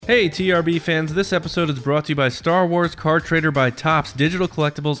Hey TRB fans, this episode is brought to you by Star Wars Card Trader by Topps digital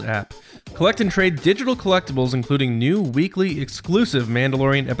collectibles app. Collect and trade digital collectibles including new weekly exclusive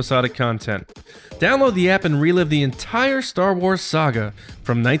Mandalorian episodic content. Download the app and relive the entire Star Wars saga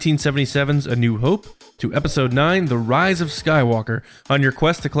from 1977's A New Hope to Episode 9, The Rise of Skywalker, on your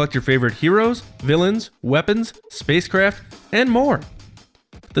quest to collect your favorite heroes, villains, weapons, spacecraft, and more.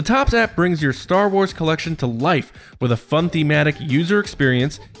 The Topps app brings your Star Wars collection to life with a fun thematic user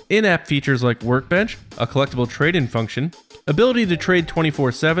experience, in-app features like Workbench, a collectible trade-in function, ability to trade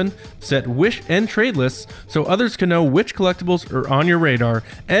 24/7, set wish and trade lists so others can know which collectibles are on your radar,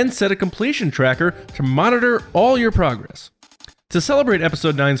 and set a completion tracker to monitor all your progress. To celebrate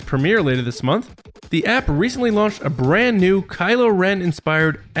Episode 9's premiere later this month, the app recently launched a brand new Kylo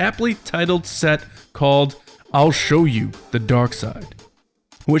Ren-inspired, aptly titled set called I'll Show You the Dark Side,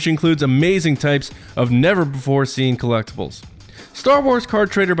 which includes amazing types of never-before-seen collectibles. Star Wars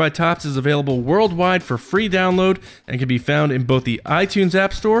Card Trader by Topps is available worldwide for free download and can be found in both the iTunes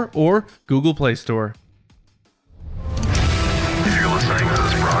App Store or Google Play Store. If you're listening to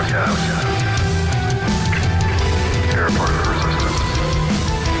this broadcast, you're a part of the resistance.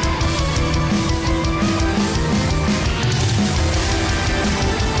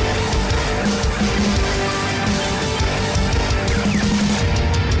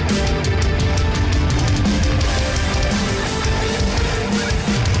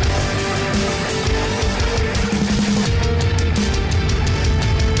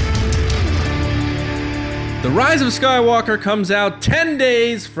 The Rise of Skywalker comes out 10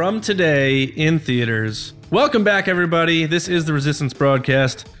 days from today in theaters. Welcome back, everybody. This is the Resistance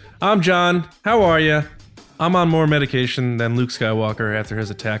Broadcast. I'm John. How are you? I'm on more medication than Luke Skywalker after his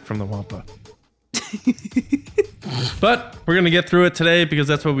attack from the Wampa. But we're going to get through it today because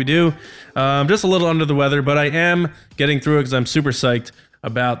that's what we do. I'm just a little under the weather, but I am getting through it because I'm super psyched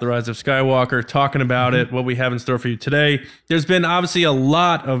about The Rise of Skywalker, talking about it, what we have in store for you today. There's been obviously a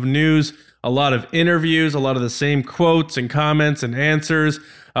lot of news, a lot of interviews, a lot of the same quotes and comments and answers,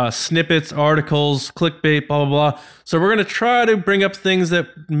 snippets, articles, clickbait, blah, blah, blah. So we're going to try to bring up things that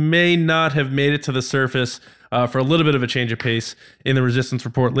may not have made it to the surface for a little bit of a change of pace in the Resistance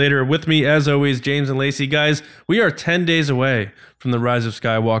Report later. With me, as always, James and Lacey. Guys, we are 10 days away from The Rise of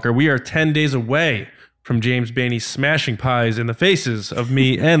Skywalker. We are 10 days away from James Baney smashing pies in the faces of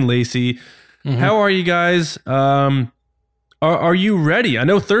me and Lacey. Mm-hmm. How are you guys? Are you ready? I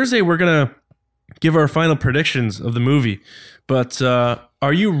know Thursday we're going to give our final predictions of the movie, but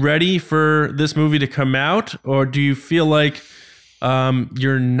are you ready for this movie to come out, or do you feel like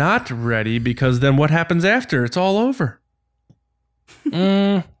you're not ready because then what happens after? It's all over.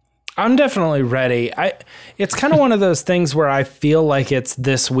 I'm definitely ready. It's kind of one of those things where I feel like it's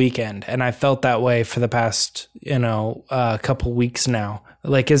this weekend, and I felt that way for the past, couple weeks now.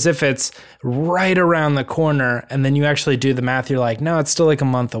 Like as if it's right around the corner, and then you actually do the math. You're like, no, it's still like a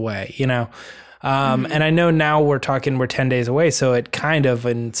month away, And I know now we're 10 days away, so it kind of,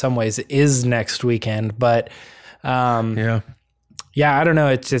 in some ways, is next weekend. But yeah, I don't know.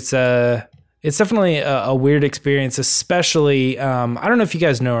 It's definitely a weird experience, especially. I don't know if you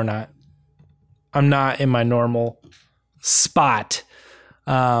guys know or not. I'm not in my normal spot.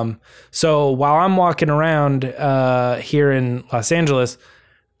 So while I'm walking around here in Los Angeles,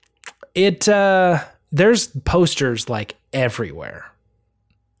 there's posters like everywhere.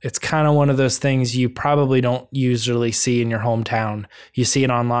 It's kind of one of those things you probably don't usually see in your hometown. You see it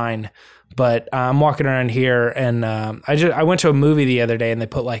online, but I'm walking around here, and I went to a movie the other day, and they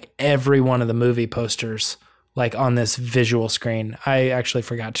put like every one of the movie posters like on this visual screen. I actually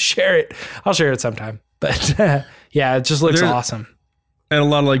forgot to share it. I'll share it sometime. But yeah, it just looks awesome. And a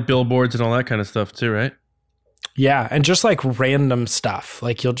lot of like billboards and all that kind of stuff too, right? Yeah, and just like random stuff.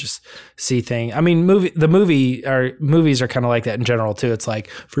 Like you'll just see things. I mean, movies are kind of like that in general too. It's like,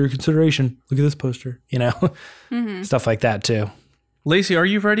 for your consideration, look at this poster, Mm-hmm. Stuff like that too. Lacey, are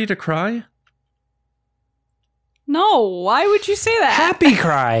you ready to cry? No, why would you say that? Happy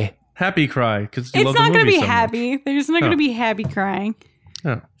cry. Happy cry, because it's not going to be happy. There's not going to be happy crying.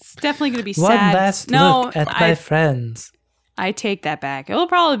 Oh. It's definitely going to be sad. One last look at my friends. I take that back. It'll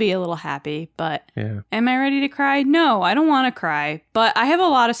probably be a little happy, but yeah. Am I ready to cry? No, I don't want to cry, but I have a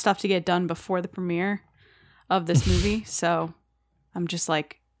lot of stuff to get done before the premiere of this movie, so I'm just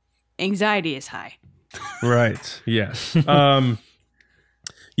like, anxiety is high. Right, yes.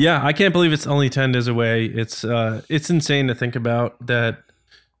 Yeah, I can't believe it's only 10 days away. It's insane to think about that.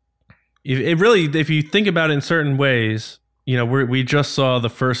 If you think about it in certain ways, we just saw the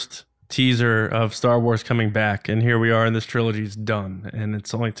first teaser of Star Wars coming back, and here we are, and this trilogy's done, and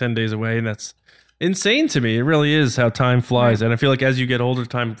it's only 10 days away, and that's insane to me. It really is how time flies. And I feel like as you get older,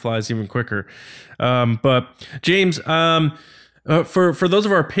 time flies even quicker. But James, for those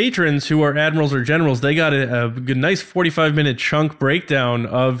of our patrons who are admirals or generals, they got a good, nice 45-minute chunk breakdown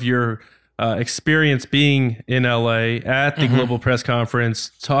of your experience being in LA at the Global Press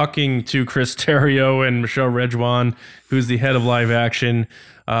Conference, talking to Chris Terrio and Michelle Rejwan, who's the head of live action.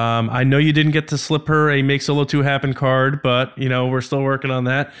 I know you didn't get to slip her a Make Solo 2 Happen card, but we're still working on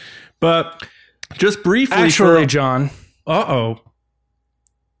that. But just briefly, actually, John. No,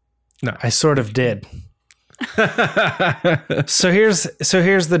 I sort of did. So here's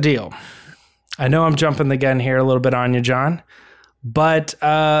the deal. I know I'm jumping the gun here a little bit on you, John, but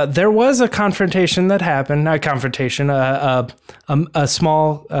there was a confrontation that happened. Not a confrontation, a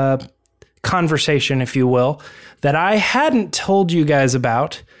small conversation, if you will, that I hadn't told you guys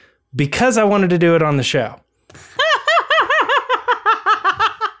about because I wanted to do it on the show.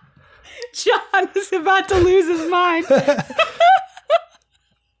 John is about to lose his mind.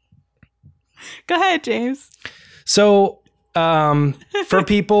 Go ahead, James. So, for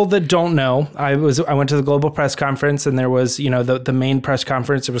people that don't know, I went to the Global Press Conference, and there was, the main press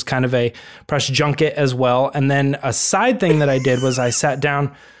conference. It was kind of a press junket as well. And then a side thing that I did was I sat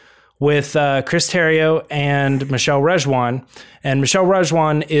down with Chris Terrio and Michelle Rejwan. And Michelle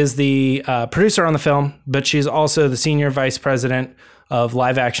Rejwan is the producer on the film, but she's also the senior vice president of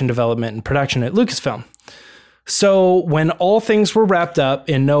live action development and production at Lucasfilm. So when all things were wrapped up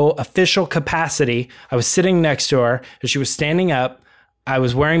in no official capacity, I was sitting next to her as she was standing up. I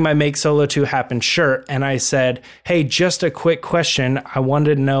was wearing my Make Solo 2 Happen shirt, and I said, hey, just a quick question. I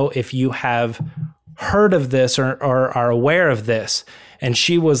wanted to know if you have heard of this or are aware of this. And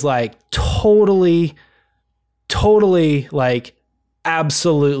she was like, totally like,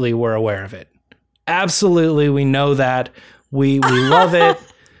 absolutely we're aware of it. Absolutely, we know that. We love it.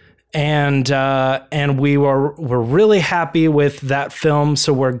 And we were really happy with that film.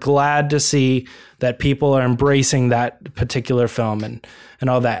 So we're glad to see that people are embracing that particular film and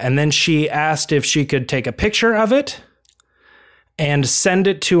all that. And then she asked if she could take a picture of it and send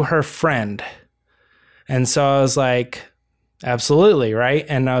it to her friend. And so I was like, absolutely, right?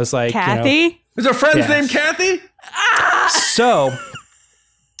 And I was like, Kathy? Is her friend's name Kathy? So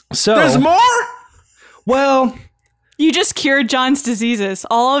there's more? Well, you just cured John's diseases.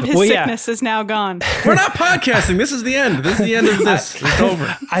 All of his sickness is now gone. We're not podcasting. This is the end. This is the end of this. It's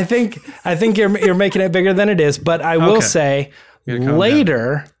over. I think you're making it bigger than it is, but I will say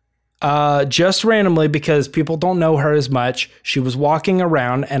later, just randomly, because people don't know her as much, she was walking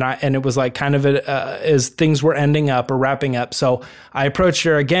around and it was like kind of as things were ending up or wrapping up. So I approached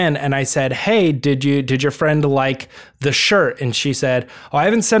her again and I said, hey, did your friend like the shirt? And she said, oh, I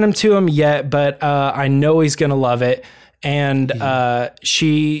haven't sent him to him yet, but I know he's going to love it. And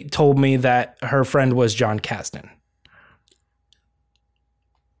she told me that her friend was John Kasdan.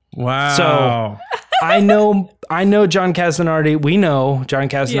 Wow. So I know John Kasdan already. We know John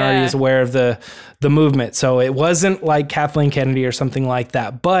Kasdan already is aware of the movement. So it wasn't like Kathleen Kennedy or something like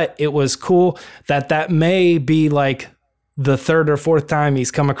that. But it was cool that may be like the third or fourth time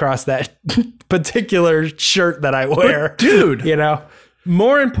he's come across that particular shirt that I wear. But dude,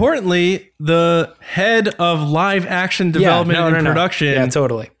 more importantly, the head of live action development and production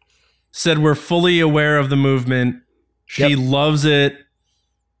totally said we're fully aware of the movement. She loves it.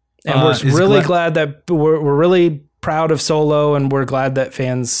 And we're really glad that we're really proud of Solo, and we're glad that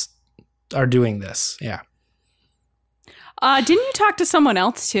fans are doing this. Yeah. Didn't you talk to someone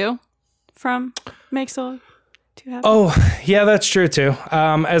else too from Make Solo 2 Happen? Oh, yeah, that's true too.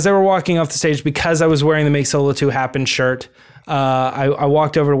 As they were walking off the stage, because I was wearing the Make Solo 2 Happen shirt, I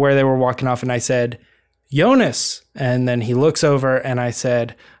walked over to where they were walking off and I said, Jonas. And then he looks over and I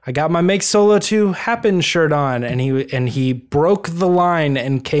said, I got my Make Solo 2 Happen shirt on. And he broke the line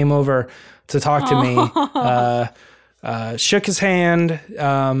and came over to talk to me, shook his hand.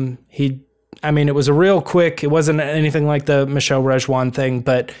 It was a real quick, it wasn't anything like the Michelle Rejwan thing,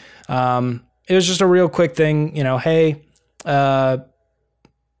 but it was just a real quick thing, hey,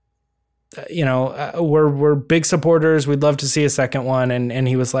 we're big supporters. We'd love to see a second one. And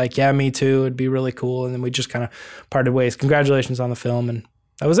he was like, yeah, me too. It'd be really cool. And then we just kind of parted ways. Congratulations on the film. And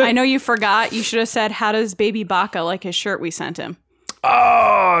that was it. I know you forgot. You should have said, how does Baby Baka like his shirt we sent him?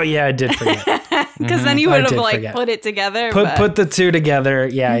 Oh, yeah, I did forget. Because then you would have put it together. Put the two together.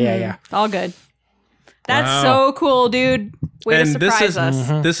 Yeah, yeah. All good. That's so cool, dude. Way to surprise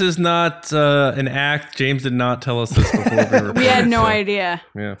us. This is not an act. James did not tell us this before. We had no idea.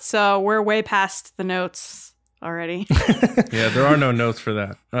 Yeah. So we're way past the notes already. Yeah, there are no notes for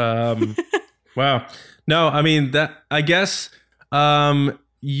that. Wow. No, I mean, that, I guess,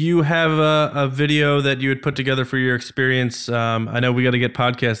 you have a video that you had put together for your experience. I know we got to get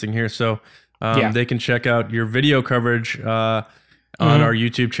podcasting here, so they can check out your video coverage on our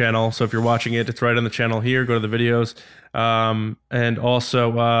YouTube channel. So if you're watching it, it's right on the channel here. Go to the videos. And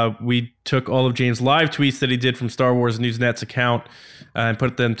also, we took all of James' live tweets that he did from Star Wars Newsnet's account and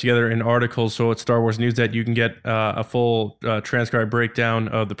put them together in articles. So at Star Wars Newsnet, you can get a full transcribed breakdown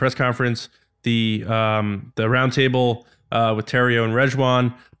of the press conference, the roundtable with Terrio and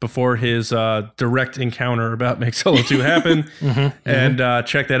Rejwan before his direct encounter about Make Solo 2 happen. And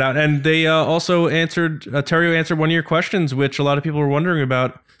check that out. And they also answered, Terrio answered one of your questions, which a lot of people were wondering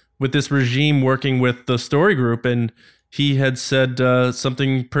about with this regime working with the story group. And he had said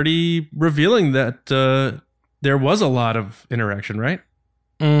something pretty revealing that there was a lot of interaction, right?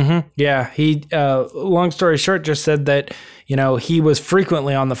 Yeah, he, long story short, just said that, he was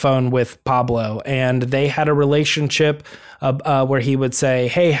frequently on the phone with Pablo, and they had a relationship where he would say,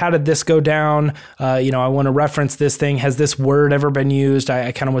 hey, how did this go down? I want to reference this thing. Has this word ever been used?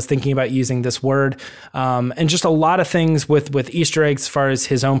 I kind of was thinking about using this word. And just a lot of things with Easter eggs, as far as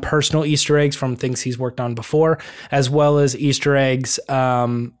his own personal Easter eggs from things he's worked on before, as well as Easter eggs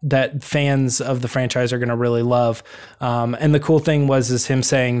that fans of the franchise are going to really love. And the cool thing is him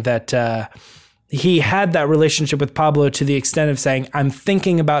saying that he had that relationship with Pablo to the extent of saying, I'm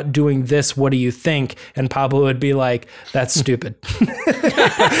thinking about doing this. What do you think? And Pablo would be like, that's stupid.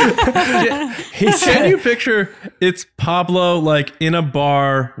 Can you picture it's Pablo like in a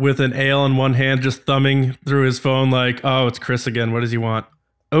bar with an ale in one hand, just thumbing through his phone like, oh, it's Chris again. What does he want?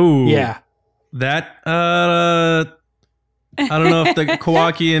 Oh, yeah. That, I don't know if the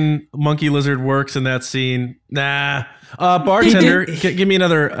Kowakian monkey lizard works in that scene. Nah. Bartender, give me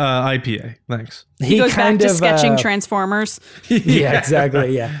another IPA. Thanks. He goes back to sketching Transformers. Yeah,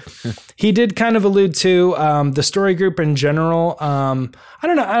 exactly. Yeah. He did kind of allude to the story group in general. I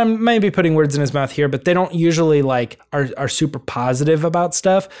don't know. I may be putting words in his mouth here, but they don't usually are super positive about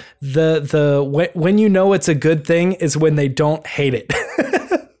stuff. When you know it's a good thing is when they don't hate it.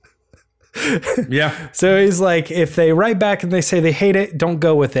 Yeah. So he's like, if they write back and they say they hate it, don't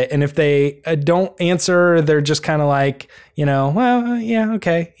go with it. And if they don't answer, they're just kind of like, well, yeah,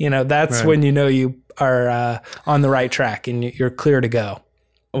 okay. That's right. When you are on the right track and you're clear to go.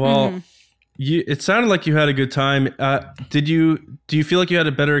 Well, it sounded like you had a good time. Do you feel like you had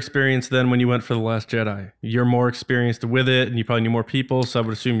a better experience than when you went for The Last Jedi? You're more experienced with it and you probably knew more people. So I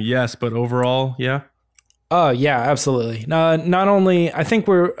would assume yes, but overall, yeah. Oh yeah, absolutely. Not only, I think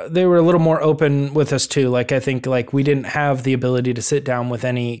they were a little more open with us too. I think we didn't have the ability to sit down with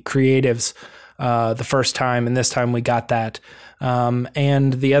any creatives the first time, and this time we got that.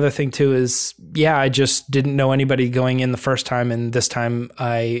 And the other thing too is, I just didn't know anybody going in the first time, and this time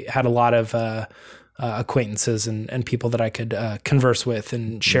I had a lot of acquaintances and people that I could converse with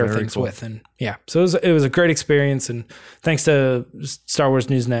and share things with, and so it was a great experience. And thanks to Star Wars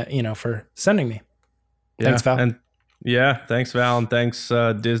Newsnet, for sending me. Yeah, thanks, Val. And thanks, Val, and thanks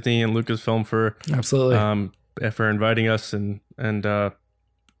Disney and Lucasfilm for inviting us and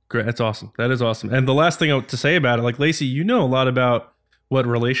great. That's awesome. That is awesome. And the last thing to say about it, Lacey, a lot about what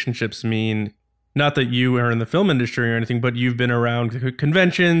relationships mean. Not that you are in the film industry or anything, but you've been around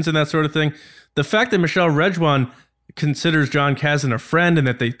conventions and that sort of thing. The fact that Michelle Rejwan considers John Kasdan a friend and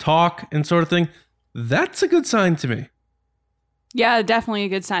that they talk and sort of thing, that's a good sign to me. Yeah, definitely a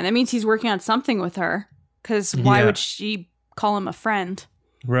good sign. That means he's working on something with her. Because why would she call him a friend?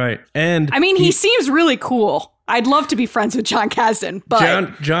 Right. And I mean, he seems really cool. I'd love to be friends with John Kasdan, but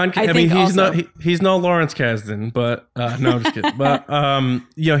John he's no Lawrence Kasdan, but no, I'm just kidding. But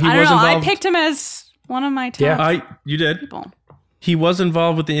he was involved. I picked him as one of my top. Yeah, you did. People. He was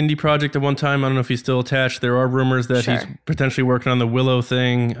involved with the indie project at one time. I don't know if he's still attached. There are rumors that he's potentially working on the Willow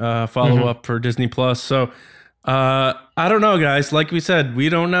thing, follow up for Disney Plus. So I don't know, guys. Like we said, we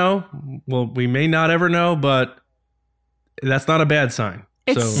don't know. Well, we may not ever know, but that's not a bad sign.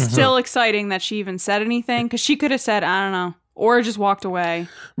 It's still exciting that she even said anything, because she could have said, I don't know, or just walked away.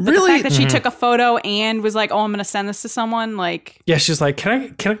 But the fact that she took a photo and was like, oh, I'm going to send this to someone, she's like,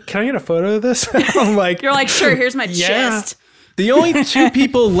 can I get a photo of this? I'm like, you're like, sure, here's my chest. The only two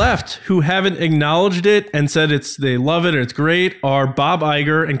people left who haven't acknowledged it and said they love it or it's great are Bob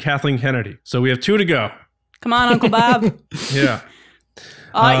Iger and Kathleen Kennedy. So we have two to go. Come on, Uncle Bob. Yeah.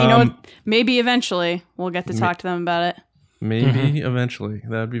 Maybe eventually we'll get to talk to them about it. Maybe eventually.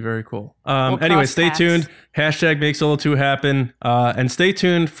 That would be very cool. Anyway, stay tuned. Hashtag Make Solo 2 happen. And stay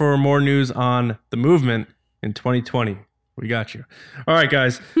tuned for more news on the movement in 2020. We got you. All right,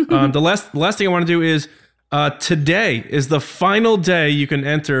 guys. The last thing I want to do is Today is the final day you can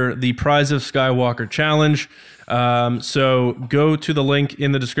enter the Rise of Skywalker challenge. So go to the link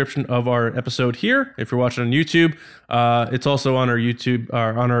in the description of our episode here. If you're watching on YouTube, it's also on our YouTube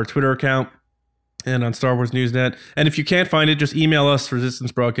or on our Twitter account and on Star Wars Newsnet. And if you can't find it, just email us,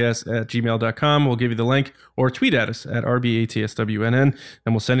 resistancebroadcast@gmail.com. We'll give you the link, or tweet at us at RBATSWNN,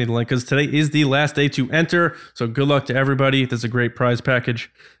 and we'll send you the link, because today is the last day to enter. So good luck to everybody. There's a great prize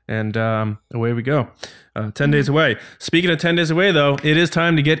package, and away we go. 10 days away. Speaking of 10 days away, though, it is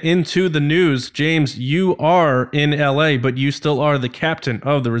time to get into the news. James, you are in LA, but you still are the captain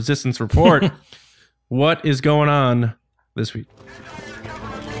of the Resistance Report. What is going on this week?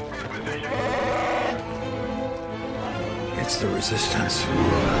 It's the Resistance.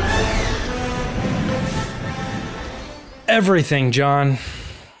 Everything, John.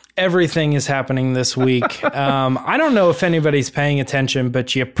 Everything is happening this week. I don't know if anybody's paying attention,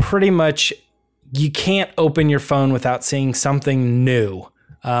 but you can't open your phone without seeing something new.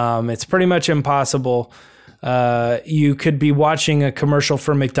 It's pretty much impossible. You could be watching a commercial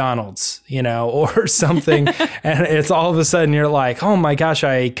for McDonald's, or something, and it's all of a sudden you're like, oh my gosh,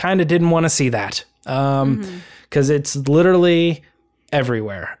 I kind of didn't want to see that. Because it's literally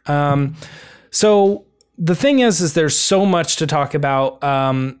everywhere. So the thing is there's so much to talk about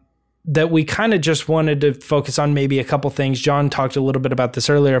that we kind of just wanted to focus on maybe a couple things. John talked a little bit about this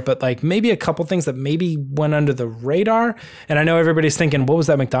earlier, but like maybe a couple things that maybe went under the radar. And I know everybody's thinking, what was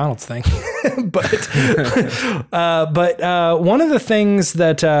that McDonald's thing? but one of the things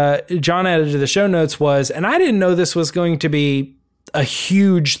that John added to the show notes was, and I didn't know this was going to be a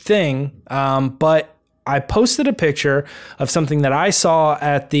huge thing, but I posted a picture of something that I saw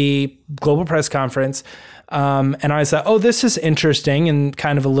at the Global Press Conference. And I thought, oh, this is interesting, and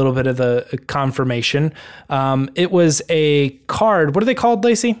kind of a little bit of the confirmation. It was a card. What are they called,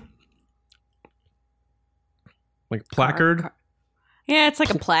 Lacey? Like placard? Yeah, it's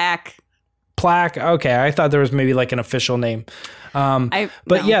like a plaque. Plaque. Okay, I thought there was maybe like an official name.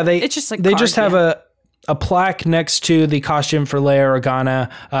 It's just like they just have a plaque next to the costume for Leia Organa.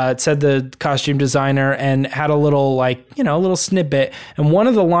 It said the costume designer, and had a little a little snippet. And one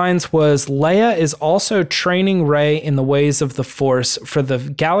of the lines was, Leia is also training Rey in the ways of the Force, for the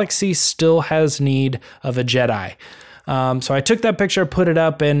galaxy still has need of a Jedi. So I took that picture, put it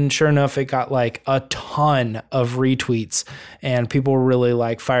up, and sure enough, it got like a ton of retweets, and people were really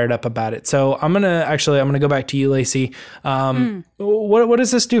like fired up about it. So I'm going to go back to you, Lacey. What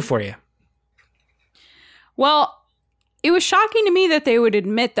does this do for you? Well, it was shocking to me that they would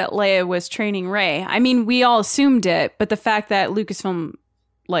admit that Leia was training Rey. I mean, we all assumed it, but the fact that Lucasfilm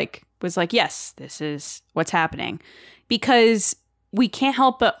was like, yes, this is what's happening, because we can't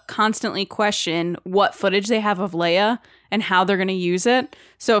help but constantly question what footage they have of Leia and how they're going to use it.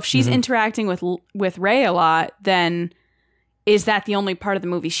 So if she's interacting with Rey a lot, then is that the only part of the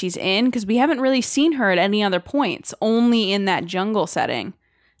movie she's in? Because we haven't really seen her at any other points, only in that jungle setting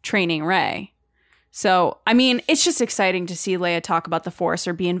training Rey. So, I mean, it's just exciting to see Leia talk about the Force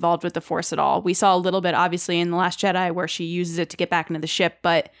or be involved with the Force at all. We saw a little bit, obviously, in The Last Jedi where she uses it to get back into the ship.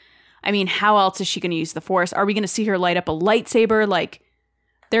 But, I mean, how else is she going to use the Force? Are we going to see her light up a lightsaber? Like,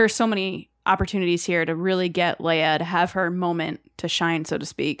 there are so many opportunities here to really get Leia to have her moment to shine, so to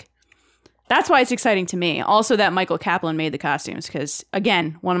speak. That's why it's exciting to me. Also, that Michael Kaplan made the costumes because,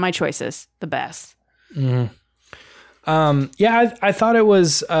 again, one of my choices, the best. I thought it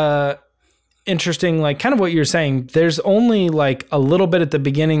was interesting, like kind of what you're saying. There's only like a little bit at the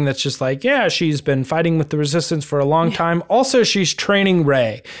beginning that's just like, yeah, she's been fighting with the Resistance for a long time. Also, she's training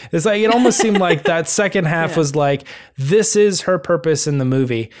Rey. It's like, it almost seemed like that second half was like, this is her purpose in the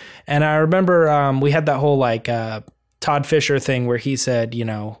movie. And I remember we had that whole like Todd Fisher thing where he said,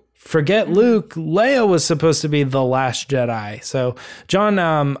 forget Luke, Leia was supposed to be the last Jedi. So John,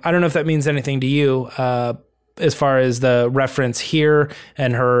 I don't know if that means anything to you, as far as the reference here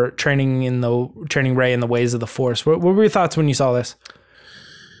and her training Rey in the ways of the Force. What were your thoughts when you saw this?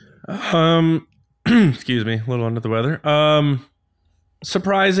 Excuse me, a little under the weather.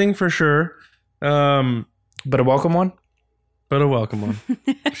 Surprising for sure. But a welcome one?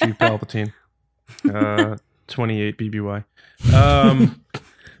 Chief Palpatine. 28 BBY.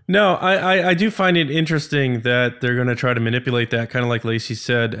 No, I do find it interesting that they're going to try to manipulate that, kind of like Lacey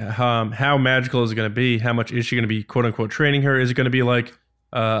said. How magical is it going to be? How much is she going to be, quote unquote, training her? Is it going to be like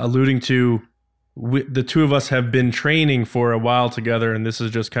alluding to the two of us have been training for a while together, and this is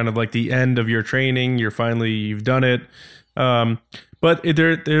just kind of like the end of your training. You've done it. But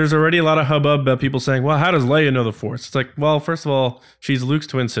there's already a lot of hubbub about people saying, well, how does Leia know the Force? It's like, well, first of all, she's Luke's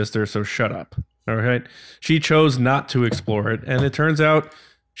twin sister, so shut up. All right. She chose not to explore it, and it turns out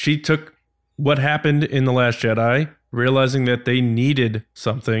she took what happened in The Last Jedi, realizing that they needed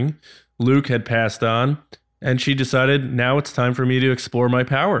something. Luke had passed on, and she decided, now it's time for me to explore my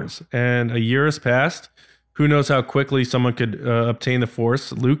powers. And a year has passed. Who knows how quickly someone could obtain the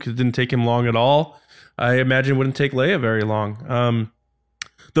Force. Luke, it didn't take him long at all. I imagine it wouldn't take Leia very long.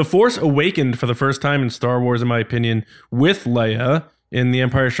 The Force awakened for the first time in Star Wars, in my opinion, with Leia in The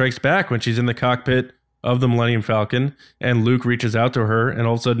Empire Strikes Back when she's in the cockpit of the Millennium Falcon and Luke reaches out to her and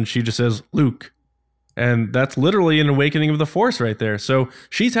all of a sudden she just says, Luke. And that's literally an awakening of the Force right there. So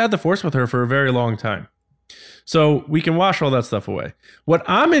she's had the Force with her for a very long time. So we can wash all that stuff away. What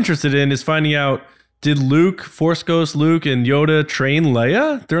I'm interested in is finding out, did Luke, Force Ghost Luke, and Yoda train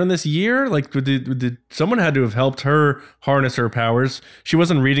Leia during this year? Like, did someone had to have helped her harness her powers? She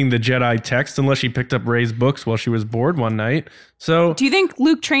wasn't reading the Jedi text unless she picked up Rey's books while she was bored one night. So, do you think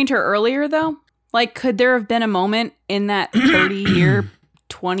Luke trained her earlier, though? Like, could there have been a moment in that 30-year,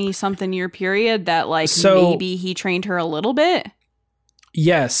 20-something year period that, like, maybe he trained her a little bit?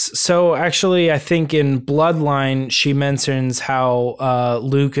 Yes. So actually, I think in Bloodline, she mentions how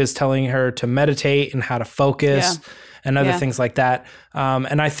Luke is telling her to meditate and how to focus and other things like that.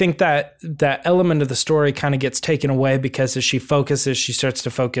 And I think that that element of the story kind of gets taken away because as she focuses, she starts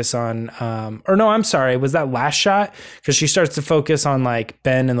to focus on, or no, I'm sorry. Was that Last Shot? Because she starts to focus on like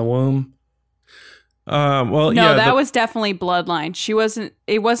Ben in the womb. That was definitely Bloodline.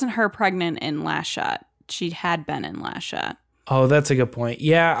 It wasn't her pregnant in Last Shot. She had been in Last Shot. Oh, that's a good point.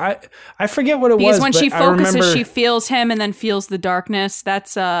 Yeah, I forget what it was. Because when she focuses, she feels him and then feels the darkness.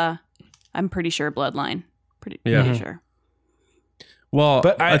 That's, I'm pretty sure Bloodline. Pretty sure. Well,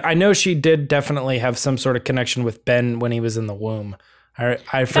 but I know she did definitely have some sort of connection with Ben when he was in the womb. I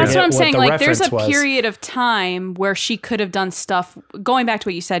forget that's what I'm saying. The like, there's a was. period of time where she could have done stuff. Going back to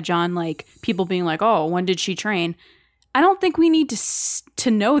what you said, John, like people being like, "Oh, when did she train?" I don't think we need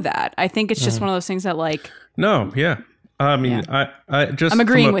to know that. I think it's just one of those things that, like, no, yeah. I mean, I'm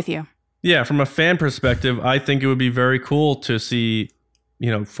agreeing with you. Yeah, from a fan perspective, I think it would be very cool to see,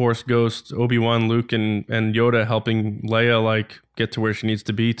 Force Ghost, Obi-Wan, Luke, and Yoda helping Leia like get to where she needs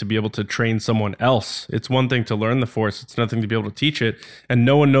to be able to train someone else. It's one thing to learn the Force; it's nothing to be able to teach it. And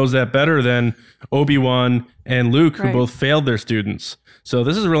no one knows that better than Obi-Wan and Luke, who both failed their students. So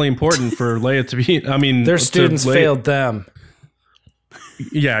this is really important for Leia to be. I mean, their students failed them.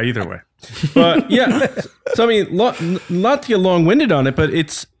 Yeah, either way. But yeah, so I mean, not to get long-winded on it, but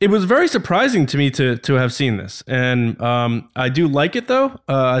it was very surprising to me to have seen this, and I do like it though.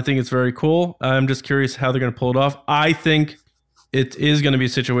 I think it's very cool. I'm just curious how they're going to pull it off. I think it is going to be a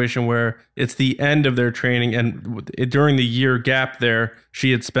situation where it's the end of their training, and during the year gap there,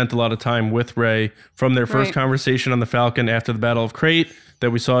 she had spent a lot of time with Rey from their first conversation on the Falcon after the Battle of Crate that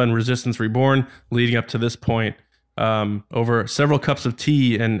we saw in Resistance Reborn, leading up to this point. Over several cups of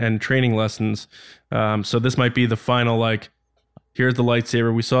tea and training lessons. So this might be the final, like, here's the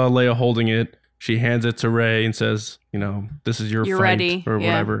lightsaber. We saw Leia holding it. She hands it to Rey and says, this is your fight ready. or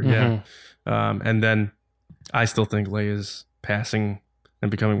whatever. Mm-hmm. Yeah. And then I still think Leia's passing and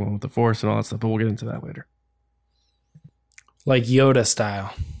becoming one with the Force and all that stuff, but we'll get into that later. Like Yoda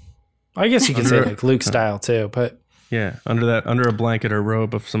style. I guess you could say like Luke style too, but yeah, under a blanket or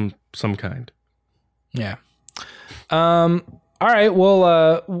robe of some kind. Yeah. All right.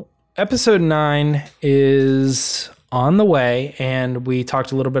 Well, episode 9 is on the way, and we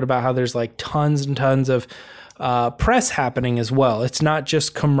talked a little bit about how there's like tons and tons of press happening as well. It's not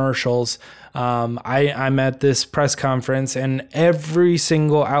just commercials. I'm at this press conference, and every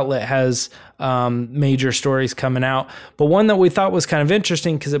single outlet has major stories coming out. But one that we thought was kind of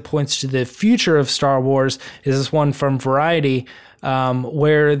interesting because it points to the future of Star Wars is this one from Variety,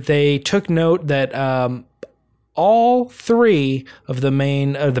 where they took note that all three of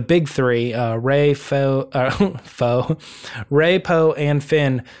the big three, Rey, Rey, Poe, and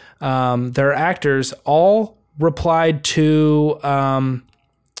Finn, their actors all replied to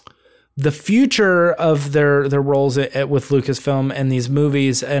the future of their roles with Lucasfilm and these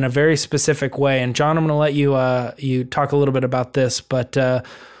movies in a very specific way. And John, I'm going to let you talk a little bit about this, but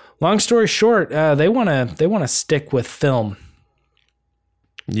long story short, they want to stick with film.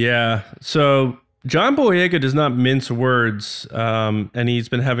 Yeah. So John Boyega does not mince words, and he's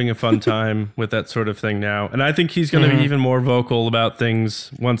been having a fun time with that sort of thing now. And I think he's going to be even more vocal about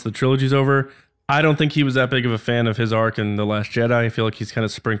things once the trilogy's over. I don't think he was that big of a fan of his arc in The Last Jedi. I feel like he's kind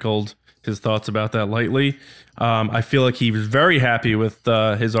of sprinkled his thoughts about that lightly. I feel like he was very happy with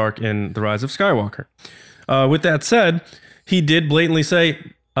his arc in The Rise of Skywalker. With that said, he did blatantly say,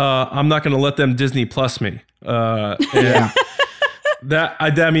 I'm not going to let them Disney Plus me.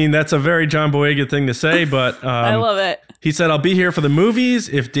 I mean, that's a very John Boyega thing to say, but I love it. He said, "I'll be here for the movies.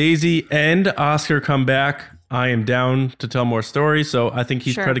 If Daisy and Oscar come back, I am down to tell more stories." So I think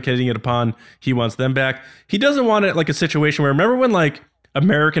he's predicating it upon he wants them back. He doesn't want it like a situation where, remember when like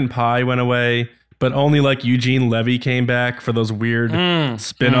American Pie went away, but only like Eugene Levy came back for those weird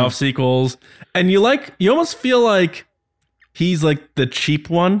spin-off sequels, and you almost feel like he's like the cheap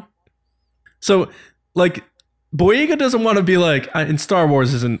one. So like Boyega doesn't want to be like, and Star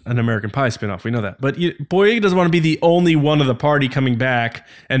Wars isn't an American Pie spinoff, we know that, but Boyega doesn't want to be the only one of the party coming back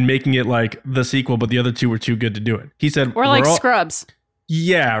and making it like the sequel, but the other two were too good to do it. He said, or like Scrubs.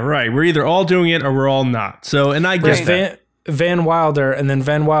 Yeah, right. We're either all doing it or we're all not. So, and I get that. Van Wilder, and then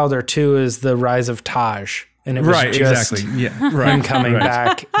Van Wilder 2 is the Rise of Taj, and it was just exactly. Yeah, right. him coming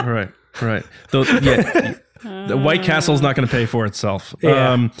back. Right. The White Castle's not going to pay for itself.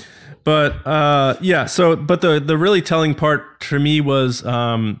 Yeah. But the really telling part for me was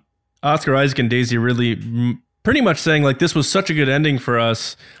Oscar Isaac and Daisy Ridley pretty much saying like, this was such a good ending for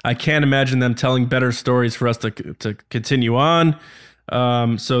us. I can't imagine them telling better stories for us to continue on.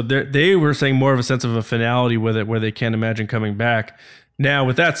 So they were saying more of a sense of a finality with it, where they can't imagine coming back. Now,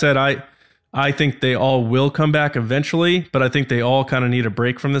 with that said, I think they all will come back eventually, but I think they all kind of need a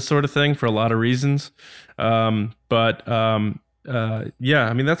break from this sort of thing for a lot of reasons. Yeah,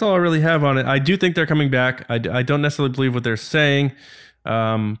 I mean, that's all I really have on it. I do think they're coming back. I don't necessarily believe what they're saying,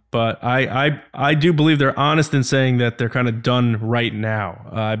 but I do believe they're honest in saying that they're kind of done right now.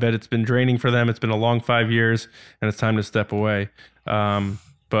 I bet it's been draining for them. It's been a long 5 years, and it's time to step away.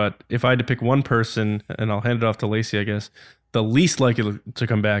 But if I had to pick one person, and I'll hand it off to Lacey, I guess, the least likely to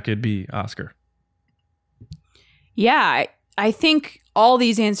come back, it'd be Oscar. Yeah, I think all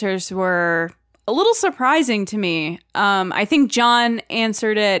these answers were a little surprising to me. I think John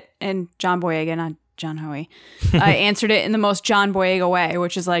answered it, and John Boyega, not John Hoey, answered it in the most John Boyega way,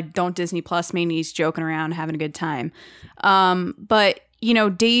 which is like, don't Disney Plus me, and he's joking around, having a good time. But, you know,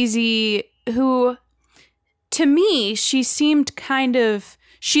 Daisy, who, to me, she seemed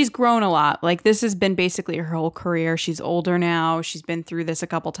she's grown a lot. Like, this has been basically her whole career. She's older now. She's been through this a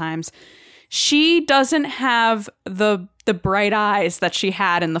couple times. She doesn't have the bright eyes that she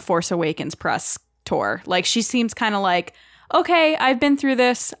had in the Force Awakens press tour. Like, she seems kind of like, okay, I've been through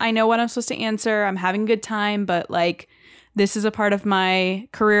this. I know what I'm supposed to answer. I'm having a good time, but like, this is a part of my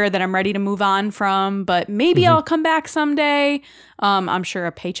career that I'm ready to move on from, but maybe I'll come back someday. I'm sure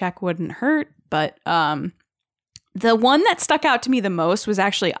a paycheck wouldn't hurt, but the one that stuck out to me the most was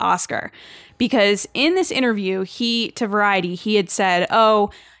actually Oscar, because in this interview, to Variety, he had said,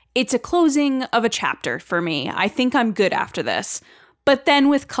 "Oh, it's a closing of a chapter for me. I think I'm good after this." But then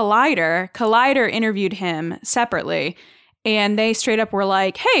with Collider interviewed him separately, and they straight up were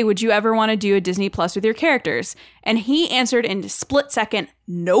like, "Hey, would you ever want to do a Disney Plus with your characters?" And he answered in a split second,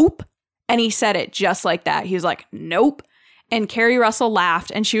 "Nope." And he said it just like that. He was like, "Nope." And Kerry Russell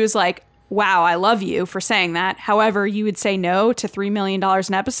laughed, and she was like, "Wow, I love you for saying that. However, you would say no to $3 million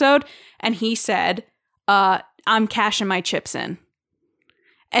an episode." And he said, "I'm cashing my chips in."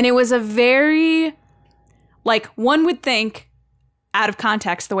 And it was a very, like, one would think, out of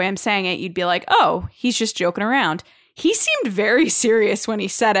context, the way I'm saying it, you'd be like, oh, he's just joking around. He seemed very serious when he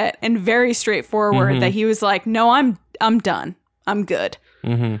said it, and very straightforward, that he was like, no, I'm done. I'm good.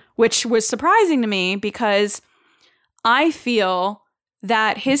 Which was surprising to me, because I feel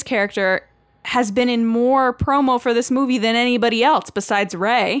that his character has been in more promo for this movie than anybody else besides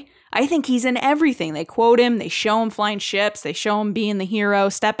Rey. I think he's in everything. They quote him, they show him flying ships, they show him being the hero,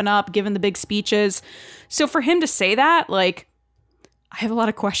 stepping up, giving the big speeches. So for him to say that, like, I have a lot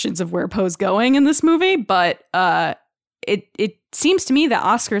of questions of where Poe's going in this movie, but it seems to me that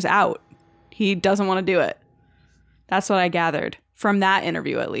Oscar's out. He doesn't want to do it. That's what I gathered from that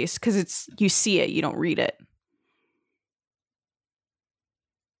interview, at least, because you see it, you don't read it.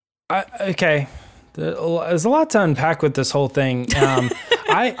 Okay. There's a lot to unpack with this whole thing. Yeah.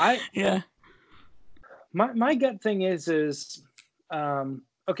 My gut thing is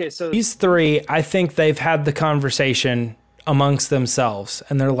okay. So these three, I think they've had the conversation amongst themselves,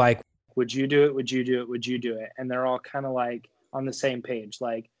 and they're like, "Would you do it? Would you do it? Would you do it?" And they're all kind of like on the same page,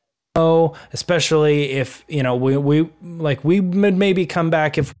 like, "Oh, especially if we would maybe come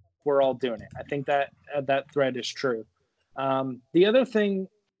back if we're all doing it." I think that thread is true. The other thing.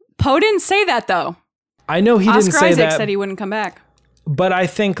 Poe didn't say that, though. I know he didn't say Oscar Isaac that. said he wouldn't come back. But I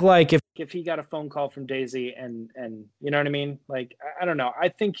think, like, if he got a phone call from Daisy and you know what I mean? Like, I don't know. I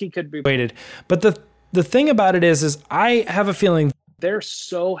think he could be waited. But the thing about it is I have a feeling they're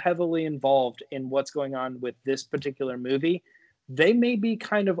so heavily involved in what's going on with this particular movie they may be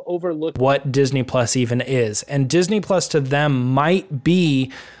kind of overlooked what Disney Plus even is. And Disney Plus to them might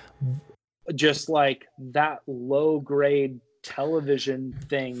be just like that low grade television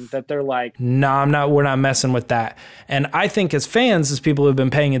thing that they're like, no, we're not messing with that. And I think as fans, as people who've been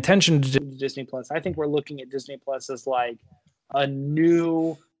paying attention to Disney Plus, I think we're looking at Disney Plus as like a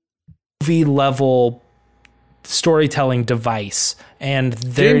new movie level storytelling device. And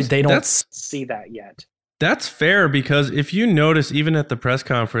they don't see that yet. That's fair, because if you notice, even at the press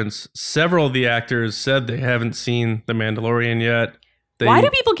conference, several of the actors said they haven't seen The Mandalorian yet. Why do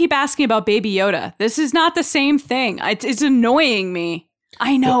people keep asking about Baby Yoda? This is not the same thing. It's annoying me.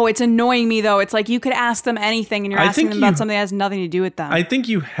 I know, it's annoying me, though. It's like you could ask them anything, and you're asking them about something that has nothing to do with them. I think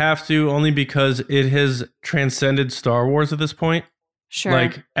you have to, only because it has transcended Star Wars at this point. Sure.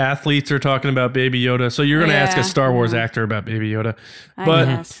 Like, athletes are talking about Baby Yoda, so you're going to ask a Star Wars actor about Baby Yoda.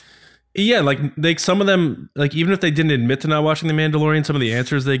 But yeah, like some of them, like even if they didn't admit to not watching The Mandalorian, some of the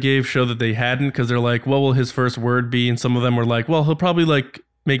answers they gave show that they hadn't, because they're like, what will his first word be? And some of them were like, well, he'll probably like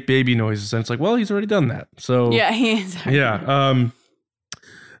make baby noises. And it's like, well, he's already done that. So yeah, he is. Yeah.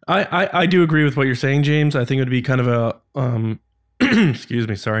 I do agree with what you're saying, James. I think it would be kind of a excuse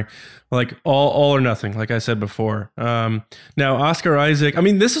me, sorry. Like all or nothing, like I said before. Now, Oscar Isaac, I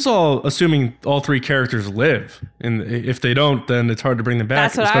mean, this is all assuming all three characters live. And if they don't, then it's hard to bring them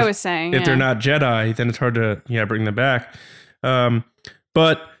back. That's what I was saying. If they're not Jedi, then it's hard to bring them back.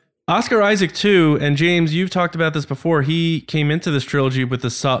 But Oscar Isaac, too, and James, you've talked about this before. He came into this trilogy with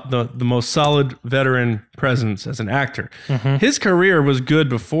the most solid veteran presence as an actor. Mm-hmm. His career was good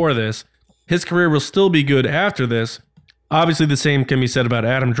before this. His career will still be good after this. Obviously, the same can be said about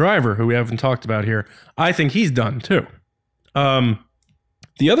Adam Driver, who we haven't talked about here. I think he's done, too.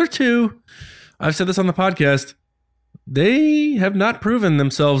 The other two, I've said this on the podcast, they have not proven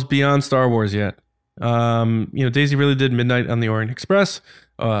themselves beyond Star Wars yet. Daisy Ridley did Midnight on the Orient Express.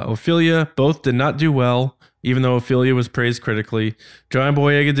 Ophelia, both did not do well, even though Ophelia was praised critically. John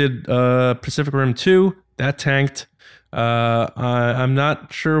Boyega did Pacific Rim 2. That tanked. I'm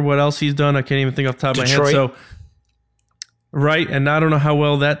not sure what else he's done. I can't even think off the top of my head. So, right, and I don't know how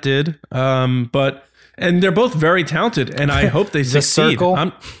well that did. And they're both very talented, and I hope they succeed. The Circle.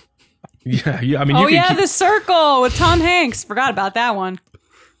 I mean, The Circle with Tom Hanks. Forgot about that one.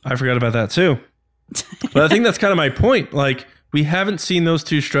 I forgot about that too. But I think that's kind of my point. Like, we haven't seen those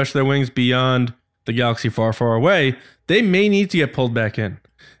two stretch their wings beyond the galaxy far, far away. They may need to get pulled back in.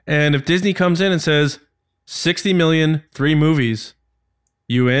 And if Disney comes in and says, 60 million, 3 movies,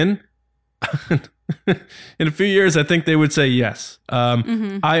 you in? In a few years, I think they would say yes.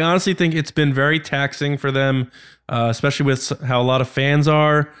 I honestly think it's been very taxing for them, especially with how a lot of fans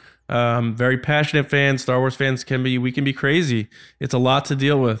are. Very passionate fans, Star Wars fans we can be crazy. It's a lot to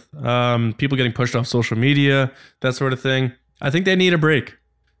deal with. People getting pushed off social media, that sort of thing. I think they need a break.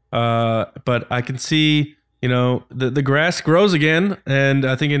 But I can see, the grass grows again, and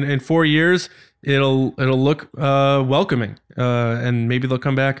I think in 4 years it'll look welcoming. And maybe they'll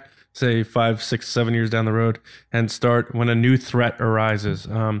come back, say 5, 6, 7 years down the road and start when a new threat arises.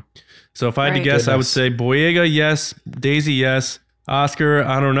 So if I had to guess, I would say Boyega, yes. Daisy, yes. Oscar,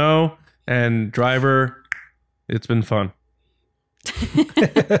 I don't know. And Driver, it's been fun.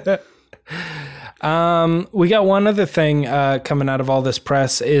 We got one other thing coming out of all this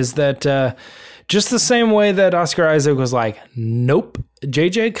press is that just the same way that Oscar Isaac was like, nope,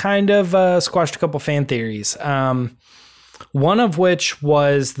 JJ kind of squashed a couple fan theories. One of which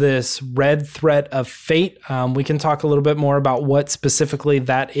was this red threat of fate. We can talk a little bit more about what specifically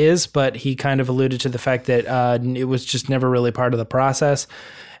that is, but he kind of alluded to the fact that it was just never really part of the process.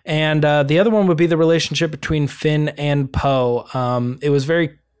 And the other one would be the relationship between Finn and Poe. It was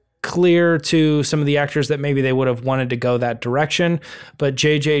very clear to some of the actors that maybe they would have wanted to go that direction, but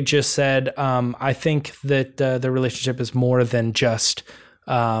JJ just said, I think that the relationship is more than just...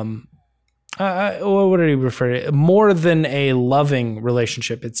 what did he refer to? More than a loving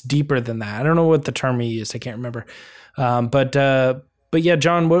relationship. It's deeper than that. I don't know what the term he used. I can't remember. But yeah,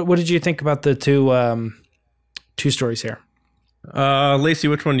 John, what did you think about the two stories here? Lacey,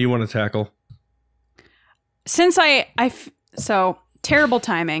 which one do you want to tackle? Since so terrible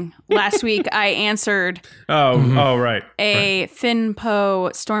timing. Last week I answered right. a Finn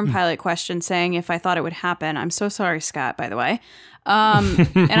Poe Storm Pilot question saying if I thought it would happen. I'm so sorry, Scott, by the way.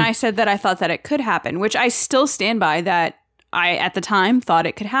 And I said that I thought that it could happen, which I still stand by, that I, at the time, thought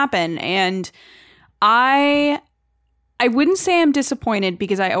it could happen. And I wouldn't say I'm disappointed,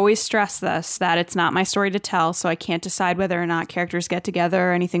 because I always stress this, that it's not my story to tell, so I can't decide whether or not characters get together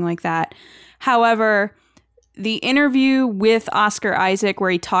or anything like that. However, the interview with Oscar Isaac,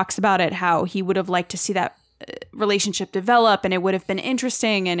 where he talks about it, how he would have liked to see that relationship develop, and it would have been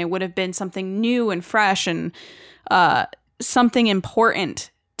interesting, and it would have been something new and fresh, and something important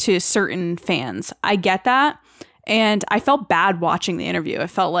to certain fans. I get that. And I felt bad watching the interview. I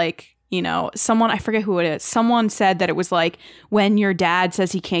felt like, you know, someone, I forget who it is, someone said that it was like when your dad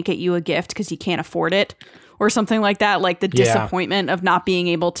says he can't get you a gift because he can't afford it or something like that, like the disappointment of not being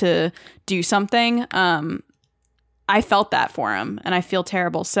able to do something. I felt that for him, and I feel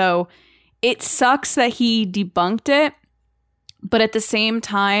terrible. So it sucks that he debunked it, but at the same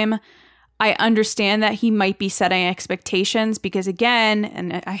time, I understand that he might be setting expectations because, again,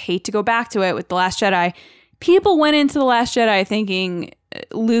 and I hate to go back to it with The Last Jedi, people went into The Last Jedi thinking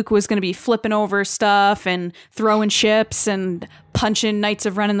Luke was going to be flipping over stuff and throwing ships and punching Knights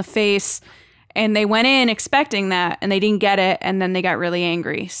of Ren in the face. And they went in expecting that, and they didn't get it, and then they got really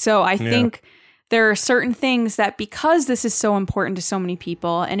angry. So I think there are certain things that, because this is so important to so many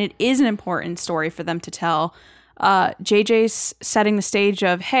people, and it is an important story for them to tell, JJ's setting the stage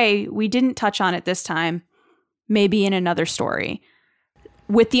of, hey, we didn't touch on it this time, maybe in another story,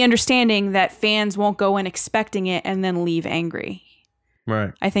 with the understanding that fans won't go in expecting it and then leave angry.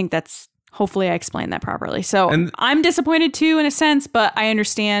 Right. I think that's, hopefully I explained that properly. So I'm disappointed too, in a sense, but I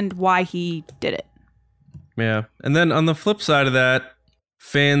understand why he did it. Yeah. And then on the flip side of that,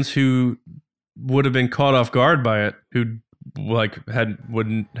 fans who would have been caught off guard by it, who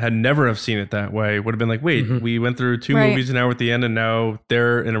had never have seen it that way, would have been like, wait, we went through two movies and now we're at the end and now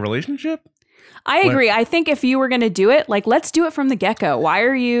they're in a relationship? I agree. I think if you were going to do it, like, let's do it from the get-go. Why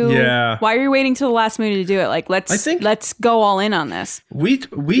are you waiting till the last minute to do it? Like, let's go all in on this. We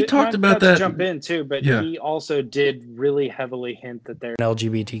talked about that. To jump in too, but he also did really heavily hint that there's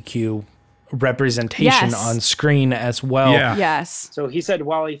LGBTQ representation on screen as well. Yeah. Yes. So he said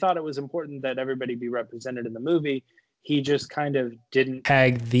while he thought it was important that everybody be represented in the movie, he just kind of didn't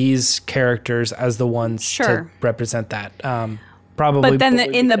tag these characters as the ones to represent that. Probably, but then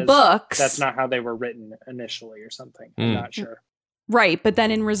in the books, that's not how they were written initially, or something. I'm not sure. Right, but then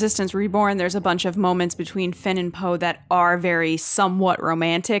in Resistance Reborn, there's a bunch of moments between Finn and Poe that are very somewhat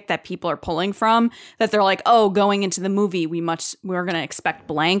romantic that people are pulling from. That they're like, oh, going into the movie, we're going to expect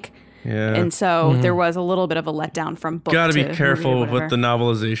blank. Yeah, and so there was a little bit of a letdown from book. Got to be careful with the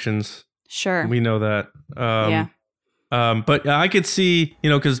novelizations. Sure, we know that. But I could see,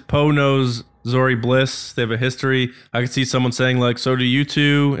 because Poe knows Zori Bliss, they have a history. I could see someone saying like, "So do you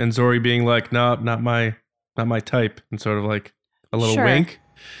two?" and Zori being like, "No, not my type," and sort of like a little wink.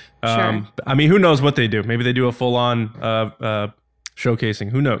 I mean, who knows what they do? Maybe they do a full on showcasing.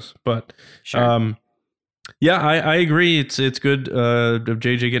 Who knows? But I agree. It's good of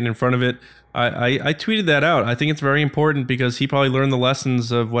JJ getting in front of it. I tweeted that out. I think it's very important because he probably learned the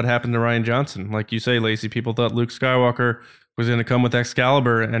lessons of what happened to Rian Johnson. Like you say, Lacey, people thought Luke Skywalker was going to come with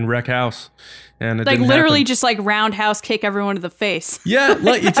Excalibur and wreck house, and it didn't literally happen. just like roundhouse kick everyone to the face. Yeah,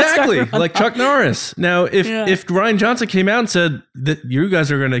 like exactly, like Chuck Norris. Now, if Rian Johnson came out and said that you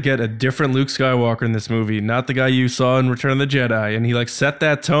guys are going to get a different Luke Skywalker in this movie, not the guy you saw in Return of the Jedi, and he like set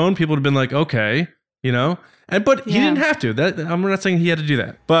that tone, people would have been like, okay, but he didn't have to. That I'm not saying he had to do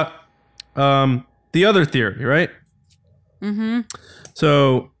that, but the other theory, right? Mm-hmm.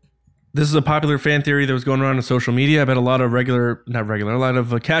 So this is a popular fan theory that was going around on social media. I bet a lot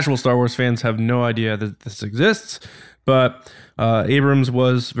of casual Star Wars fans have no idea that this exists. But Abrams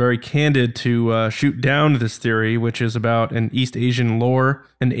was very candid to shoot down this theory, which is about an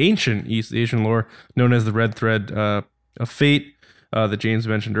ancient East Asian lore known as the Red Thread of Fate that James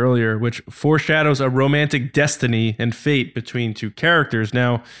mentioned earlier, which foreshadows a romantic destiny and fate between two characters.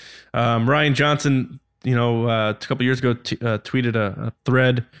 Now, Rian Johnson, a couple years ago, tweeted a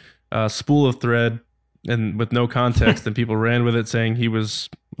thread. Spool of thread and with no context, and people ran with it saying he was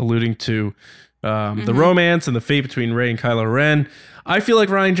alluding to the romance and the fate between Rey and Kylo Ren. I feel like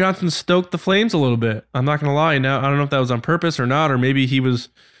Rian Johnson stoked the flames a little bit. I'm not gonna lie. Now I don't know if that was on purpose or not, or maybe he was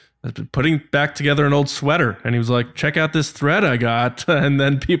putting back together an old sweater and he was like, check out this thread I got, and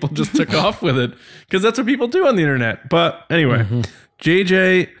then people just took off with it because that's what people do on the internet. But anyway,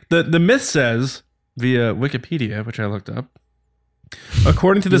 JJ, the myth says via Wikipedia, which I looked up,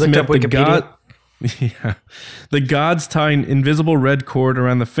 according to this myth, the gods tie an invisible red cord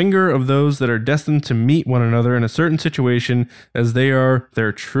around the finger of those that are destined to meet one another in a certain situation as they are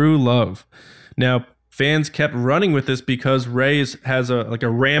their true love. Now, fans kept running with this because Rey has a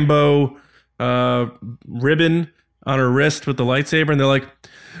Rambo ribbon on her wrist with the lightsaber, and they're like,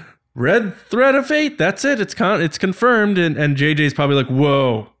 red thread of fate, that's it, it's confirmed. And JJ's probably like,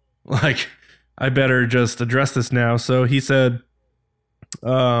 whoa, like, I better just address this now. So he said,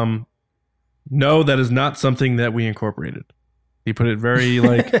 no, that is not something that we incorporated. He put it very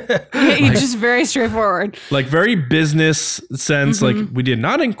like just very straightforward. Like very business sense. Like we did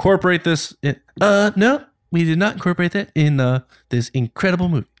not incorporate this. No, we did not incorporate that in this incredible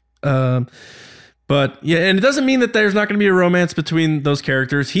movie. But yeah, and it doesn't mean that there's not going to be a romance between those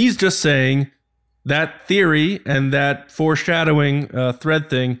characters. He's just saying that theory and that foreshadowing thread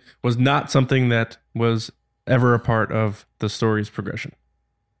thing was not something that was ever a part of the story's progression.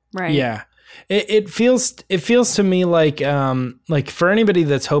 Right. Yeah. It feels to me like for anybody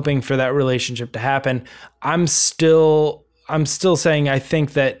that's hoping for that relationship to happen, I'm still saying I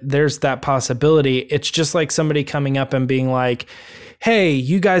think that there's that possibility. It's just like somebody coming up and being like, "Hey,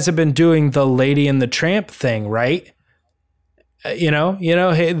 you guys have been doing the Lady and the Tramp thing, right?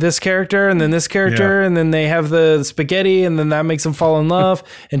 Hey, this character and then this character, and then they have the spaghetti, and then that makes them fall in love."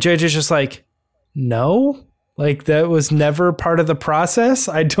 And JJ's just like, "No." Like that was never part of the process.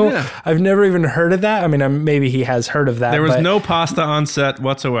 I've never even heard of that. I mean, maybe he has heard of that. There was no pasta on set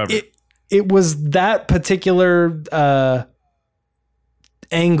whatsoever. It was that particular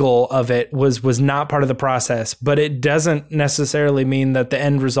angle of it was not part of the process, but it doesn't necessarily mean that the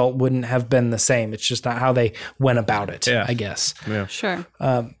end result wouldn't have been the same. It's just not how they went about it, I guess. Yeah. Sure.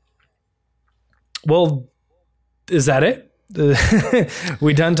 Well, is that it?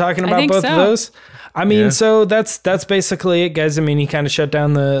 We done talking about both of those? I mean, so that's basically it, guys. I mean, he kind of shut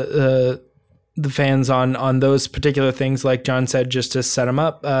down the fans on those particular things, like John said, just to set them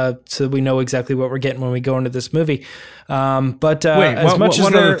up so we know exactly what we're getting when we go into this movie. But wait,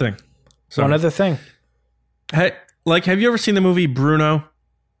 one other thing. Sorry. One other thing. Hey, like, have you ever seen the movie Bruno?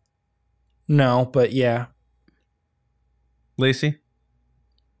 No, but yeah. Lacey?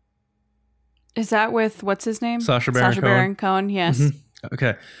 Is that with what's his name? Sacha Baron Cohen. Yes. Mm-hmm.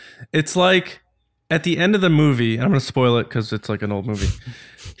 Okay, it's like at the end of the movie, and I'm going to spoil it because it's like an old movie.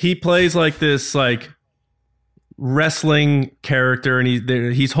 He plays like this like wrestling character, and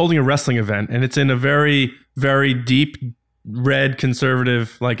he's holding a wrestling event, and it's in a very, very deep red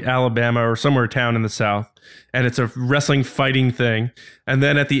conservative like Alabama or somewhere town in the South, and it's a wrestling fighting thing. And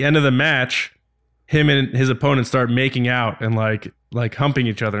then at the end of the match, him and his opponent start making out and like humping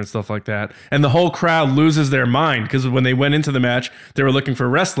each other and stuff like that. And the whole crowd loses their mind because when they went into the match, they were looking for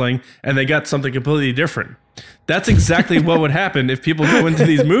wrestling and they got something completely different. That's exactly what would happen if people go into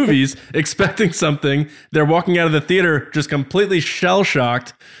these movies expecting something. They're walking out of the theater just completely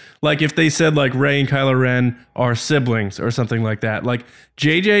shell-shocked. Like if they said like Rey and Kylo Ren are siblings or something like that. Like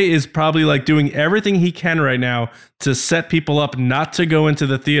JJ is probably like doing everything he can right now to set people up not to go into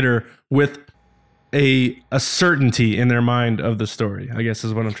the theater with a certainty in their mind of the story, I guess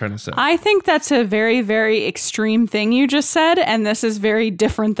is what I'm trying to say. I think that's a very, very extreme thing you just said, and this is very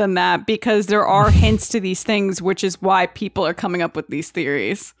different than that because there are hints to these things, which is why people are coming up with these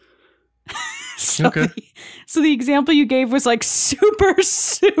theories. So the example you gave was like super,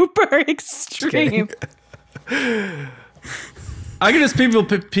 super extreme. I can just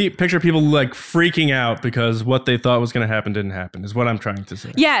picture people like freaking out because what they thought was going to happen didn't happen is what I'm trying to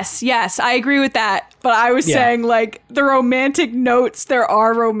say. Yes, I agree with that. But I was saying like the romantic notes, there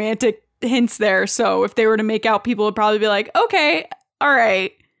are romantic hints there. So if they were to make out, people would probably be like, okay, all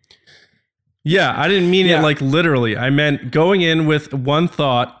right. Yeah, I didn't mean it like literally. I meant going in with one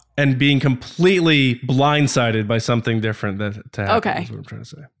thought and being completely blindsided by something different to happen. Okay. Is what I'm trying to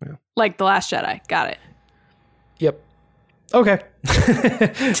say. Yeah. Like The Last Jedi. Got it. Yep. Okay.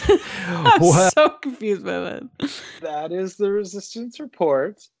 I'm so confused by that. That is the Resistance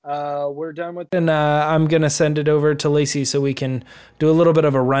Report. We're done with And I'm going to send it over to Lacey so we can do a little bit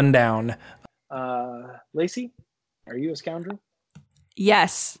of a rundown. Lacey, are you a scoundrel?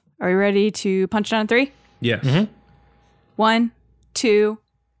 Yes. Are we ready to punch it on 3? Yes. Mm-hmm. 1, 2,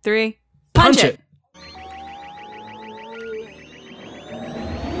 3. Punch it.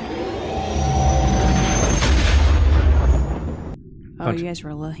 Oh, you guys were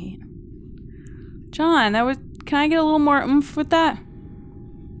a little heat. John, can I get a little more oomph with that?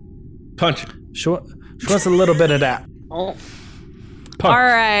 Punch. She wants a little bit of that. Oh. Punch. All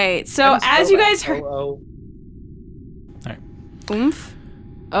right. So as you guys heard, All right. oomph,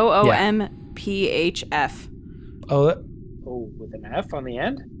 OOMPHF. Oh, with an F on the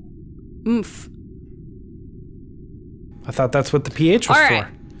end? Oomph. I thought that's what the PH was All right.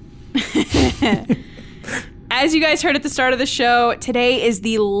 for. As you guys heard at the start of the show, today is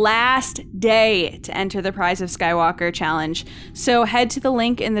the last day to enter the Rise of Skywalker challenge. So head to the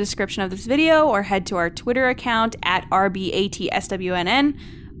link in the description of this video or head to our Twitter account at RBATSWNN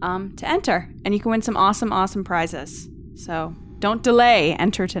to enter. And you can win some awesome, awesome prizes. So don't delay.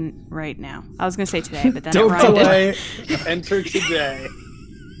 Enter right now. I was going to say today, but then Don't delay. Enter today.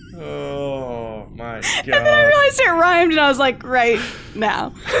 Oh. my And then I god. realized it rhymed, and I was like, right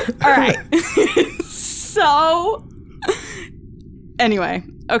now. All right. So, anyway,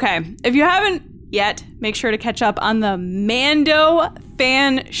 okay. If you haven't yet, make sure to catch up on the Mando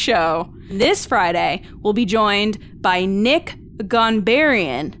Fan Show. This Friday, we'll be joined by Nick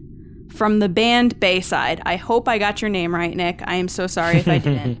Gonbarian from the band Bayside. I hope I got your name right, Nick. I am so sorry if I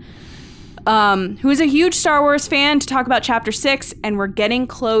didn't. Who is a huge Star Wars fan, to talk about Chapter 6, and we're getting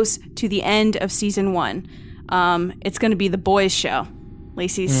close to the end of Season 1. It's going to be the boys' show.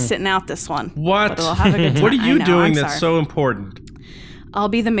 Lacey's sitting out this one. What? But we'll have a good time. What are you I know, doing I'm that's sorry. so important? I'll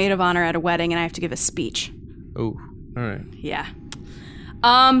be the maid of honor at a wedding, and I have to give a speech. Oh, all right. Yeah.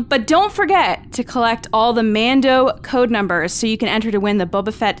 But don't forget to collect all the Mando code numbers so you can enter to win the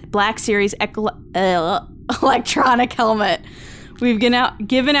Boba Fett Black Series electronic helmet. We've given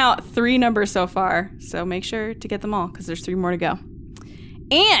out 3 numbers so far, so make sure to get them all because there's 3 more to go.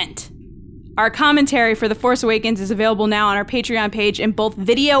 And our commentary for The Force Awakens is available now on our Patreon page in both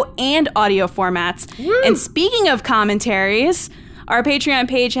video and audio formats. Woo! And speaking of commentaries, our Patreon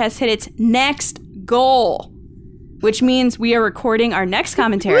page has hit its next goal, which means we are recording our next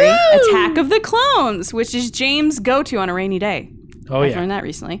commentary, Attack of the Clones, which is James' go-to on a rainy day. Oh, I've yeah. learned that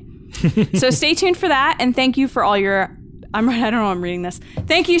recently. So stay tuned for that, and thank you for all your... I don't know I'm reading this.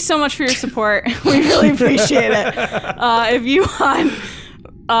 Thank you so much for your support. We really appreciate it. If you want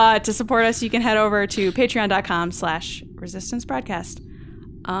to support us, you can head over to patreon.com/Resistance Broadcast.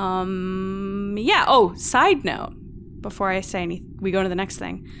 Yeah. Oh, side note, before I say anything, we go to the next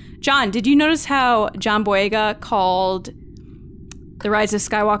thing. John, did you notice how John Boyega called The Rise of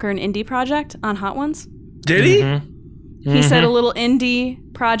Skywalker an indie project on Hot Ones? Did he? He said a little indie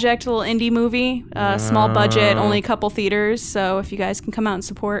project, a little indie movie, small budget, only a couple theaters. So if you guys can come out and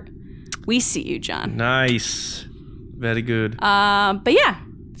support, we see you, John. Nice. Very good. But yeah,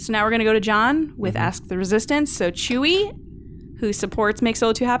 so now we're going to go to John with Ask the Resistance. So Chewie, who supports Make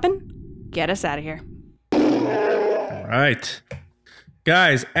Solo 2 happen, get us out of here. All right.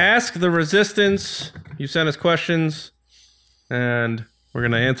 Guys, ask the Resistance. You sent us questions, and we're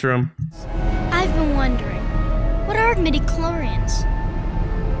going to answer them. I've been wondering, what are midichlorians?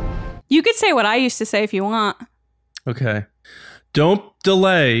 You could say what I used to say if you want. Okay. Don't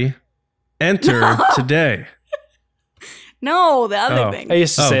delay. Enter today. No, the other thing. I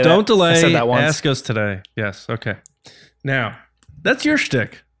used to say that. Don't delay. I said that once. Ask us today. Yes. Okay. Now, that's your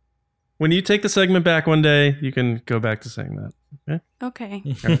shtick. When you take the segment back one day, you can go back to saying that. Okay.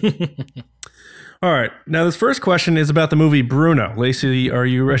 Okay. All right. Now, this first question is about the movie Bruno. Lacey, are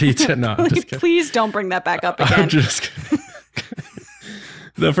you ready to? No, I'm just kidding. Please don't bring that back up again. I'm just kidding.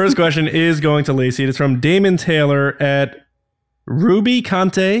 The first question is going to Lacey. It's from Damon Taylor at Ruby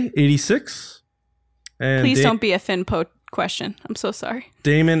Conte 86. And Please don't be a FinPo question. I'm so sorry.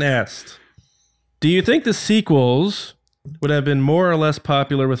 Damon asked, do you think the sequels would have been more or less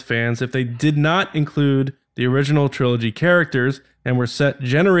popular with fans if they did not include the original trilogy characters and were set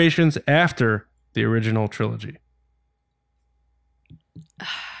generations after the original trilogy?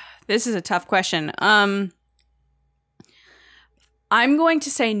 This is a tough question. I'm going to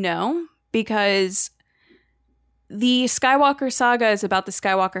say no, because the Skywalker saga is about the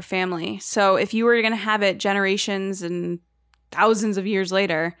Skywalker family. So if you were going to have it generations and thousands of years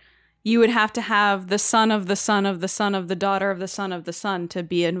later, you would have to have the son of the son of the son of the daughter of the son of the son to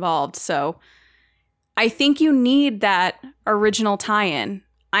be involved. So I think you need that original tie-in.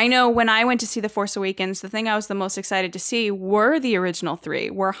 I know when I went to see The Force Awakens, the thing I was the most excited to see were the original 3,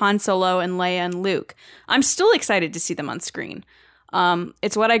 were Han Solo and Leia and Luke. I'm still excited to see them on screen.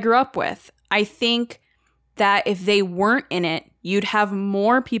 It's what I grew up with. I think that if they weren't in it, you'd have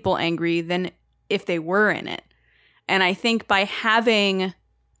more people angry than if they were in it. And I think by having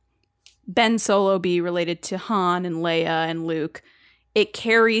Ben Solo be related to Han and Leia and Luke, it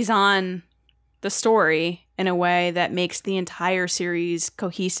carries on the story in a way that makes the entire series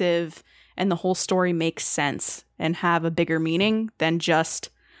cohesive and the whole story makes sense and have a bigger meaning than just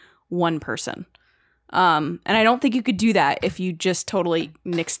one person. And I don't think you could do that if you just totally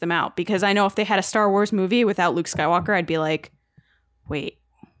nix them out, because I know if they had a Star Wars movie without Luke Skywalker, I'd be like, wait,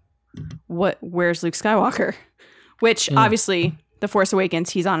 where's Luke Skywalker? Which obviously The Force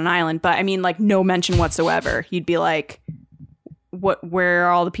Awakens, he's on an island, but I mean, like, no mention whatsoever. You'd be like, where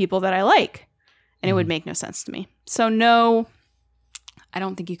are all the people that I like? And it would make no sense to me. So no, I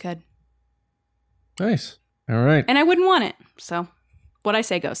don't think you could. Nice. All right. And I wouldn't want it. So what I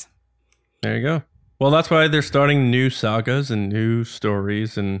say goes. There you go. Well, that's why they're starting new sagas and new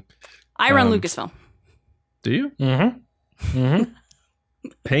stories. And I run Lucasfilm. do you? Mm-hmm. Mm-hmm.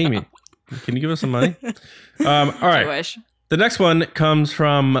 Pay me. Can you give us some money? All right. I wish. The next one comes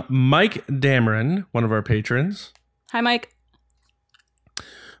from Mike Dameron, one of our patrons. Hi, Mike.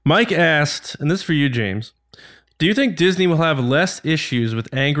 Mike asked, and this is for you, James, do you think Disney will have less issues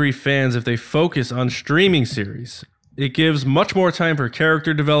with angry fans if they focus on streaming series? It gives much more time for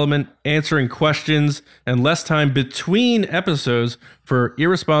character development, answering questions, and less time between episodes for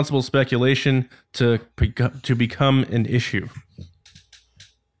irresponsible speculation to become an issue.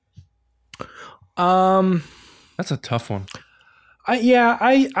 That's a tough one.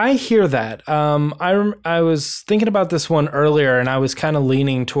 I hear that. I was thinking about this one earlier, and I was kind of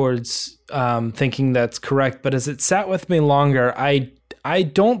leaning towards thinking that's correct. But as it sat with me longer, I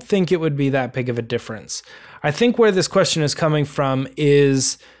don't think it would be that big of a difference. I think where this question is coming from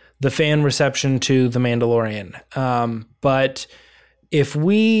is the fan reception to The Mandalorian. But if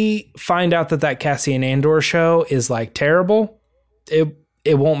we find out that Cassian Andor show is like terrible,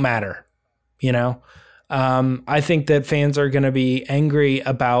 it won't matter, you know? I think that fans are going to be angry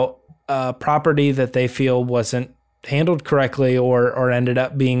about a property that they feel wasn't handled correctly or ended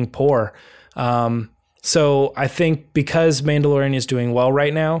up being poor. So I think because Mandalorian is doing well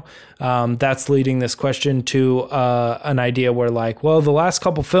right now, that's leading this question to an idea where like, well, the last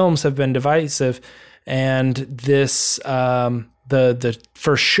couple films have been divisive, and this the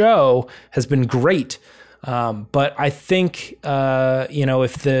first show has been great. But I think,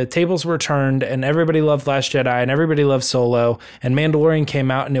 if the tables were turned and everybody loved Last Jedi and everybody loved Solo and Mandalorian came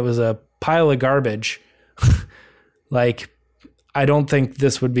out and it was a pile of garbage, like, I don't think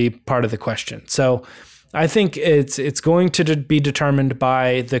this would be part of the question. So I think it's going to be determined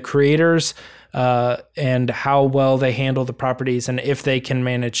by the creators, and how well they handle the properties, and if they can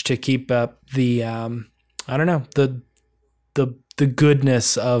manage to keep up the, the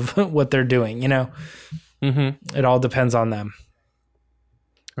goodness of what they're doing, you know? Mm-hmm. It all depends on them.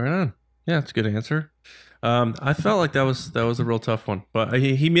 Right on. Yeah, that's a good answer. I felt like that was a real tough one, but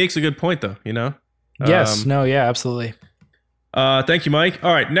he makes a good point though, you know? Yes. Yeah, absolutely. Thank you, Mike.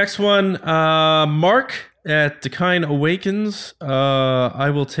 All right, next one. Mark at Dekine Awakens. I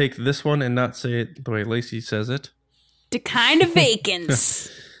will take this one and not say it the way Lacey says it. Dekine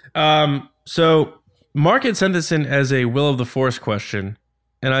Awakens. So Mark had sent this in as a Will of the Force question,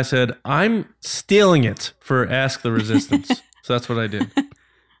 and I said, I'm stealing it for Ask the Resistance. So that's what I did.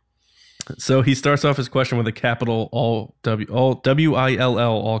 So he starts off his question with a capital all WILL,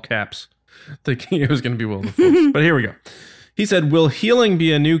 all caps, thinking it was going to be Will of the Force. But here we go. He said, will healing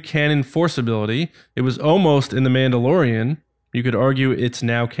be a new canon Force ability? It was almost in The Mandalorian. You could argue it's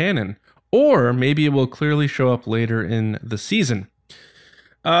now canon. Or maybe it will clearly show up later in the season.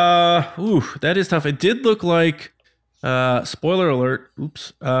 That is tough. It did look like, spoiler alert,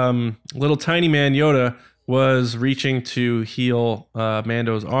 little tiny man Yoda was reaching to heal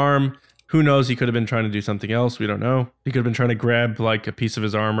Mando's arm. Who knows? He could have been trying to do something else. We don't know. He could have been trying to grab like a piece of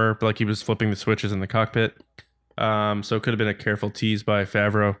his armor, like he was flipping the switches in the cockpit. So it could have been a careful tease by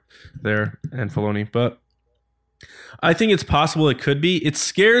Favreau there and Filoni. But I think it's possible it could be. It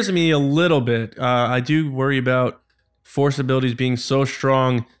scares me a little bit. I do worry about Force abilities being so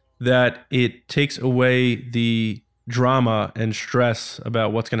strong that it takes away the drama and stress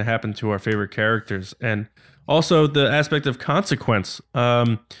about what's going to happen to our favorite characters. And also the aspect of consequence.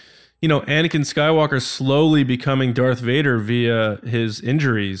 Anakin Skywalker slowly becoming Darth Vader via his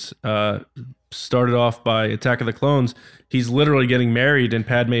injuries. Started off by Attack of the Clones. He's literally getting married and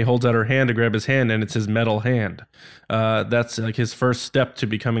Padme holds out her hand to grab his hand and it's his metal hand. That's like his first step to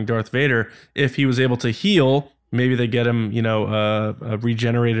becoming Darth Vader. If he was able to heal, maybe they get him, a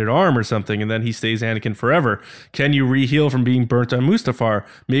regenerated arm or something, and then he stays Anakin forever. Can you re-heal from being burnt on Mustafar?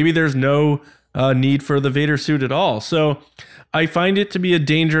 Maybe there's no need for the Vader suit at all. So I find it to be a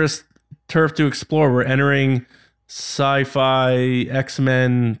dangerous turf to explore. We're entering sci-fi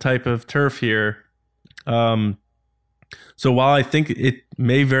X-Men type of turf here. So while I think it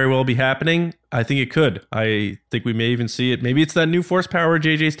may very well be happening, I think it could. I think we may even see it. Maybe it's that new Force power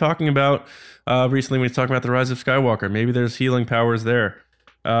JJ's talking about recently when he's talking about the Rise of Skywalker. Maybe there's healing powers there.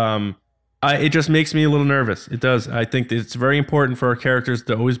 It just makes me a little nervous. It does. I think it's very important for our characters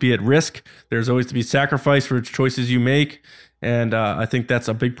to always be at risk. There's always to be sacrifice for choices you make. And I think that's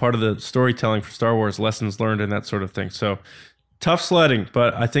a big part of the storytelling for Star Wars, lessons learned and that sort of thing. So tough sledding,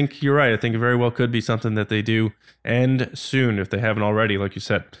 but I think you're right. I think it very well could be something that they do end soon if they haven't already, like you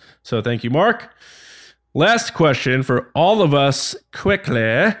said. So thank you, Mark. Last question for all of us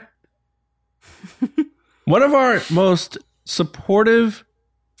quickly. One of our most supportive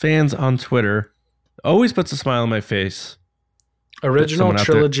fans on Twitter always puts a smile on my face. Original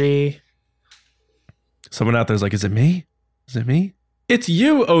trilogy. Someone out there's like, is it me? Is it me? It's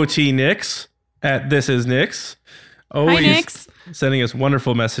you, OT Nix, at This Is Nix. Always Nix. sending us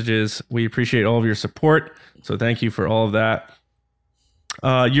wonderful messages. We appreciate all of your support. So thank you for all of that.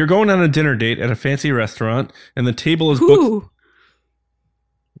 You're going on a dinner date at a fancy restaurant, and the table is booked. Ooh.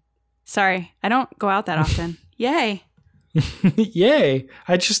 Sorry, I don't go out that often. Yay. Yay.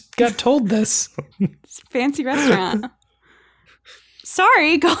 I just got told this. It's a fancy restaurant.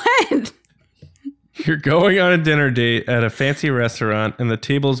 Sorry, go ahead. You're going on a dinner date at a fancy restaurant, and the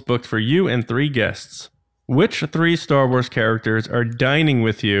table is booked for you and 3 guests. Which 3 Star Wars characters are dining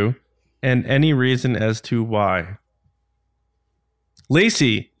with you, and any reason as to why?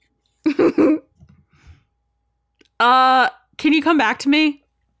 Lacey. Can you come back to me?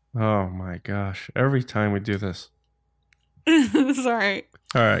 Oh my gosh. Every time we do this. Sorry.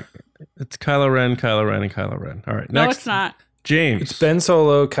 All right. It's Kylo Ren, and Kylo Ren. All right. No, Next. it's not. James. It's Ben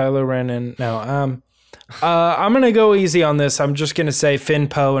Solo, Kylo Ren, and no. I'm gonna go easy on this. I'm just gonna say Finn,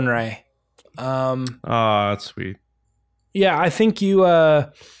 Poe, and Rey. That's sweet. Yeah, I think you.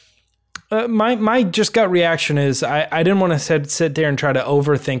 My just gut reaction is I didn't want to sit there and try to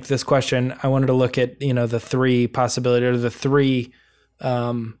overthink this question. I wanted to look at the 3 possibilities, or the 3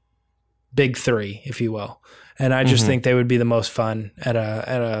 big 3, if you will, and I just think they would be the most fun at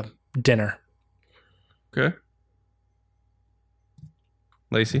a dinner. Okay.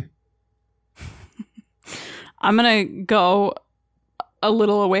 Lacey. I'm going to go a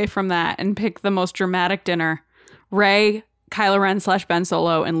little away from that and pick the most dramatic dinner. Rey, Kylo Ren / Ben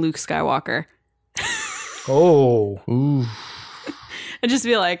Solo, and Luke Skywalker. Oh. Ooh. And just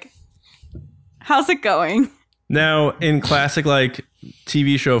be like, how's it going? Now, in classic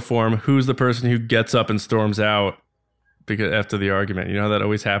TV show form, who's the person who gets up and storms out because after the argument? You know how that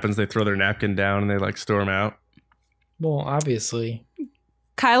always happens? They throw their napkin down and they storm out. Well, obviously.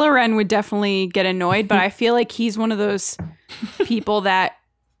 Kylo Ren would definitely get annoyed, but I feel like he's one of those people that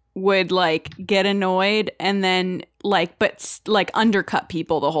would get annoyed and then undercut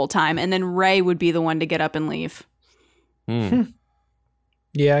people the whole time, and then Rey would be the one to get up and leave.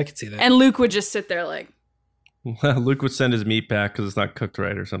 Yeah, I could see that. And Luke would just sit there Luke would send his meat back because it's not cooked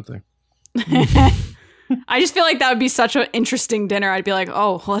right or something. I just feel like that would be such an interesting dinner. I'd be like,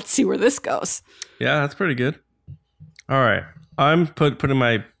 oh, let's see where this goes. Yeah, that's pretty good. All right. I'm putting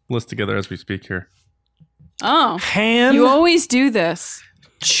my list together as we speak here. Oh. Han. You always do this.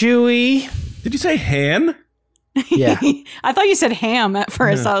 Chewie. Did you say Han? Yeah. I thought you said ham at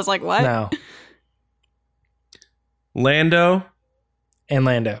first. I was like, what? No. Lando. And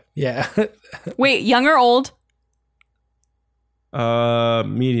Lando. Yeah. Wait, young or old?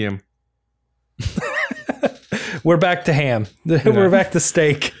 Medium. We're back to ham. We're back to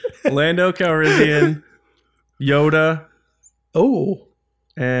steak. Lando Calrissian, Yoda,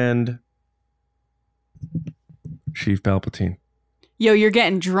 and Chief Palpatine. Yo, you're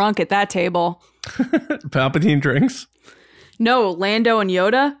getting drunk at that table. Palpatine drinks? No, Lando and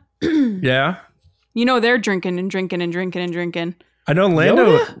Yoda. Yeah. They're drinking and drinking and drinking and drinking. I know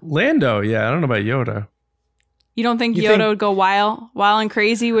Lando. Yoda? Lando, yeah. I don't know about Yoda. You don't think Yoda would go wild and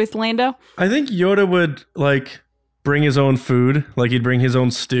crazy with Lando? I think Yoda would bring his own food. He'd bring his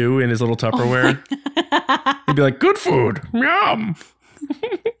own stew in his little Tupperware. He'd be like, good food. Yum.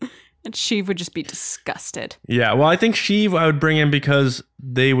 And Sheev would just be disgusted. Yeah, well, I think Sheev I would bring in because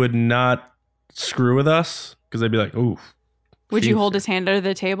they would not screw with us. Because they'd be like, ooh. Would Sheev. you hold his hand under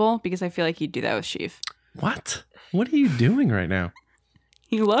the table? Because I feel like you'd do that with Sheev. What? What are you doing right now?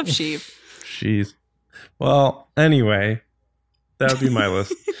 You love Sheev. Jeez. Well, anyway, that would be my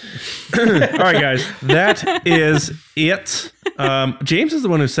list. All right, guys, that is it. James is the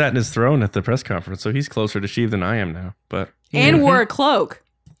one who sat in his throne at the press conference, so he's closer to Sheev than I am now. But And wore a cloak.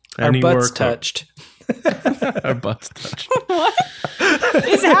 Our butts touched. Our butts touched. What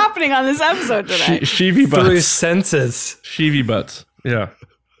is happening on this episode today? Sheevy butts. Through senses. Sheevy butts. Yeah.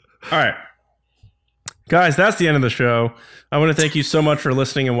 All right. Guys, that's the end of the show. I want to thank you so much for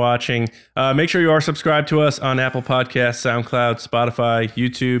listening and watching. Make sure you are subscribed to us on Apple Podcasts, SoundCloud, Spotify,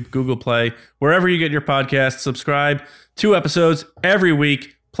 YouTube, Google Play, wherever you get your podcasts. Subscribe. 2 episodes every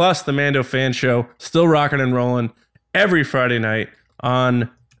week, plus the Mando Fan Show, still rocking and rolling every Friday night on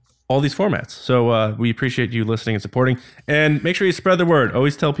all these formats. So we appreciate you listening and supporting. And make sure you spread the word.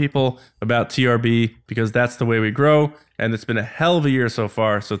 Always tell people about TRB because that's the way we grow. And it's been a hell of a year so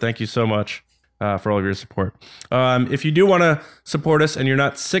far. So thank you so much for all of your support. If you do want to support us and you're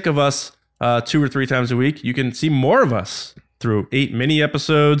not sick of us 2 or 3 times a week, you can see more of us through 8 mini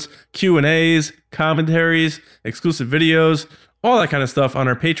episodes, Q&As, commentaries, exclusive videos, all that kind of stuff on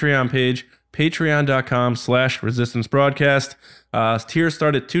our Patreon page, patreon.com/Resistance Broadcast. Tiers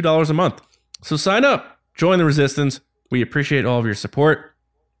start at $2 a month. So sign up, join the Resistance. We appreciate all of your support.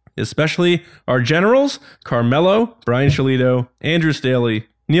 especially our generals, Carmelo, Brian Shalito, Andrew Staley,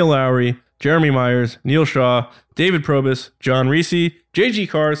 Neil Lowry, Jeremy Myers, Neil Shaw, David Probus, John Reese, J.G.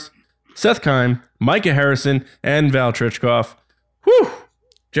 Kars, Seth Kime, Micah Harrison, and Val Trichkoff. Whew!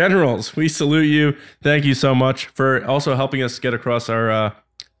 Generals, we salute you. Thank you so much for also helping us get across our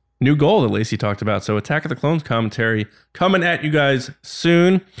new goal that Lacey talked about. So Attack of the Clones commentary coming at you guys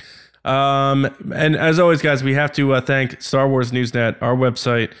soon. And as always, guys, we have to thank Star Wars Newsnet, our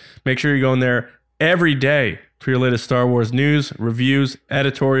website. Make sure you're going there every day for your latest Star Wars news, reviews,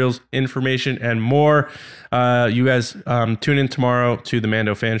 editorials, information, and more. You guys tune in tomorrow to the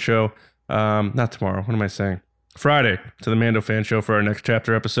Mando Fan Show. Not tomorrow. What am I saying? Friday to the Mando Fan Show for our next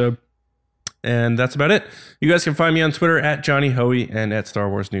chapter episode. And that's about it. You guys can find me on Twitter at Johnny Hoey and at Star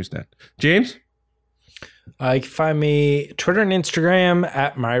Wars Newsnet. James? You can find me Twitter and Instagram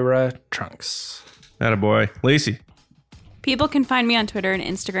at Myra Trunks. Attaboy. Lacey? People can find me on Twitter and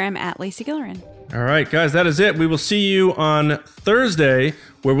Instagram at Lacey Gillerin. All right, guys, that is it. We will see you on Thursday,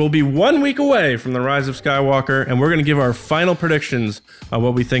 where we'll be 1 week away from the Rise of Skywalker, and we're going to give our final predictions on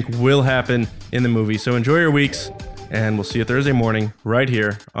what we think will happen in the movie. So enjoy your weeks, and we'll see you Thursday morning right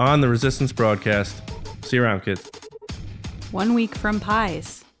here on the Resistance broadcast. See you around, kids. 1 week from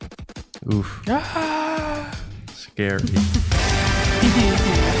pies. Oof. Scary.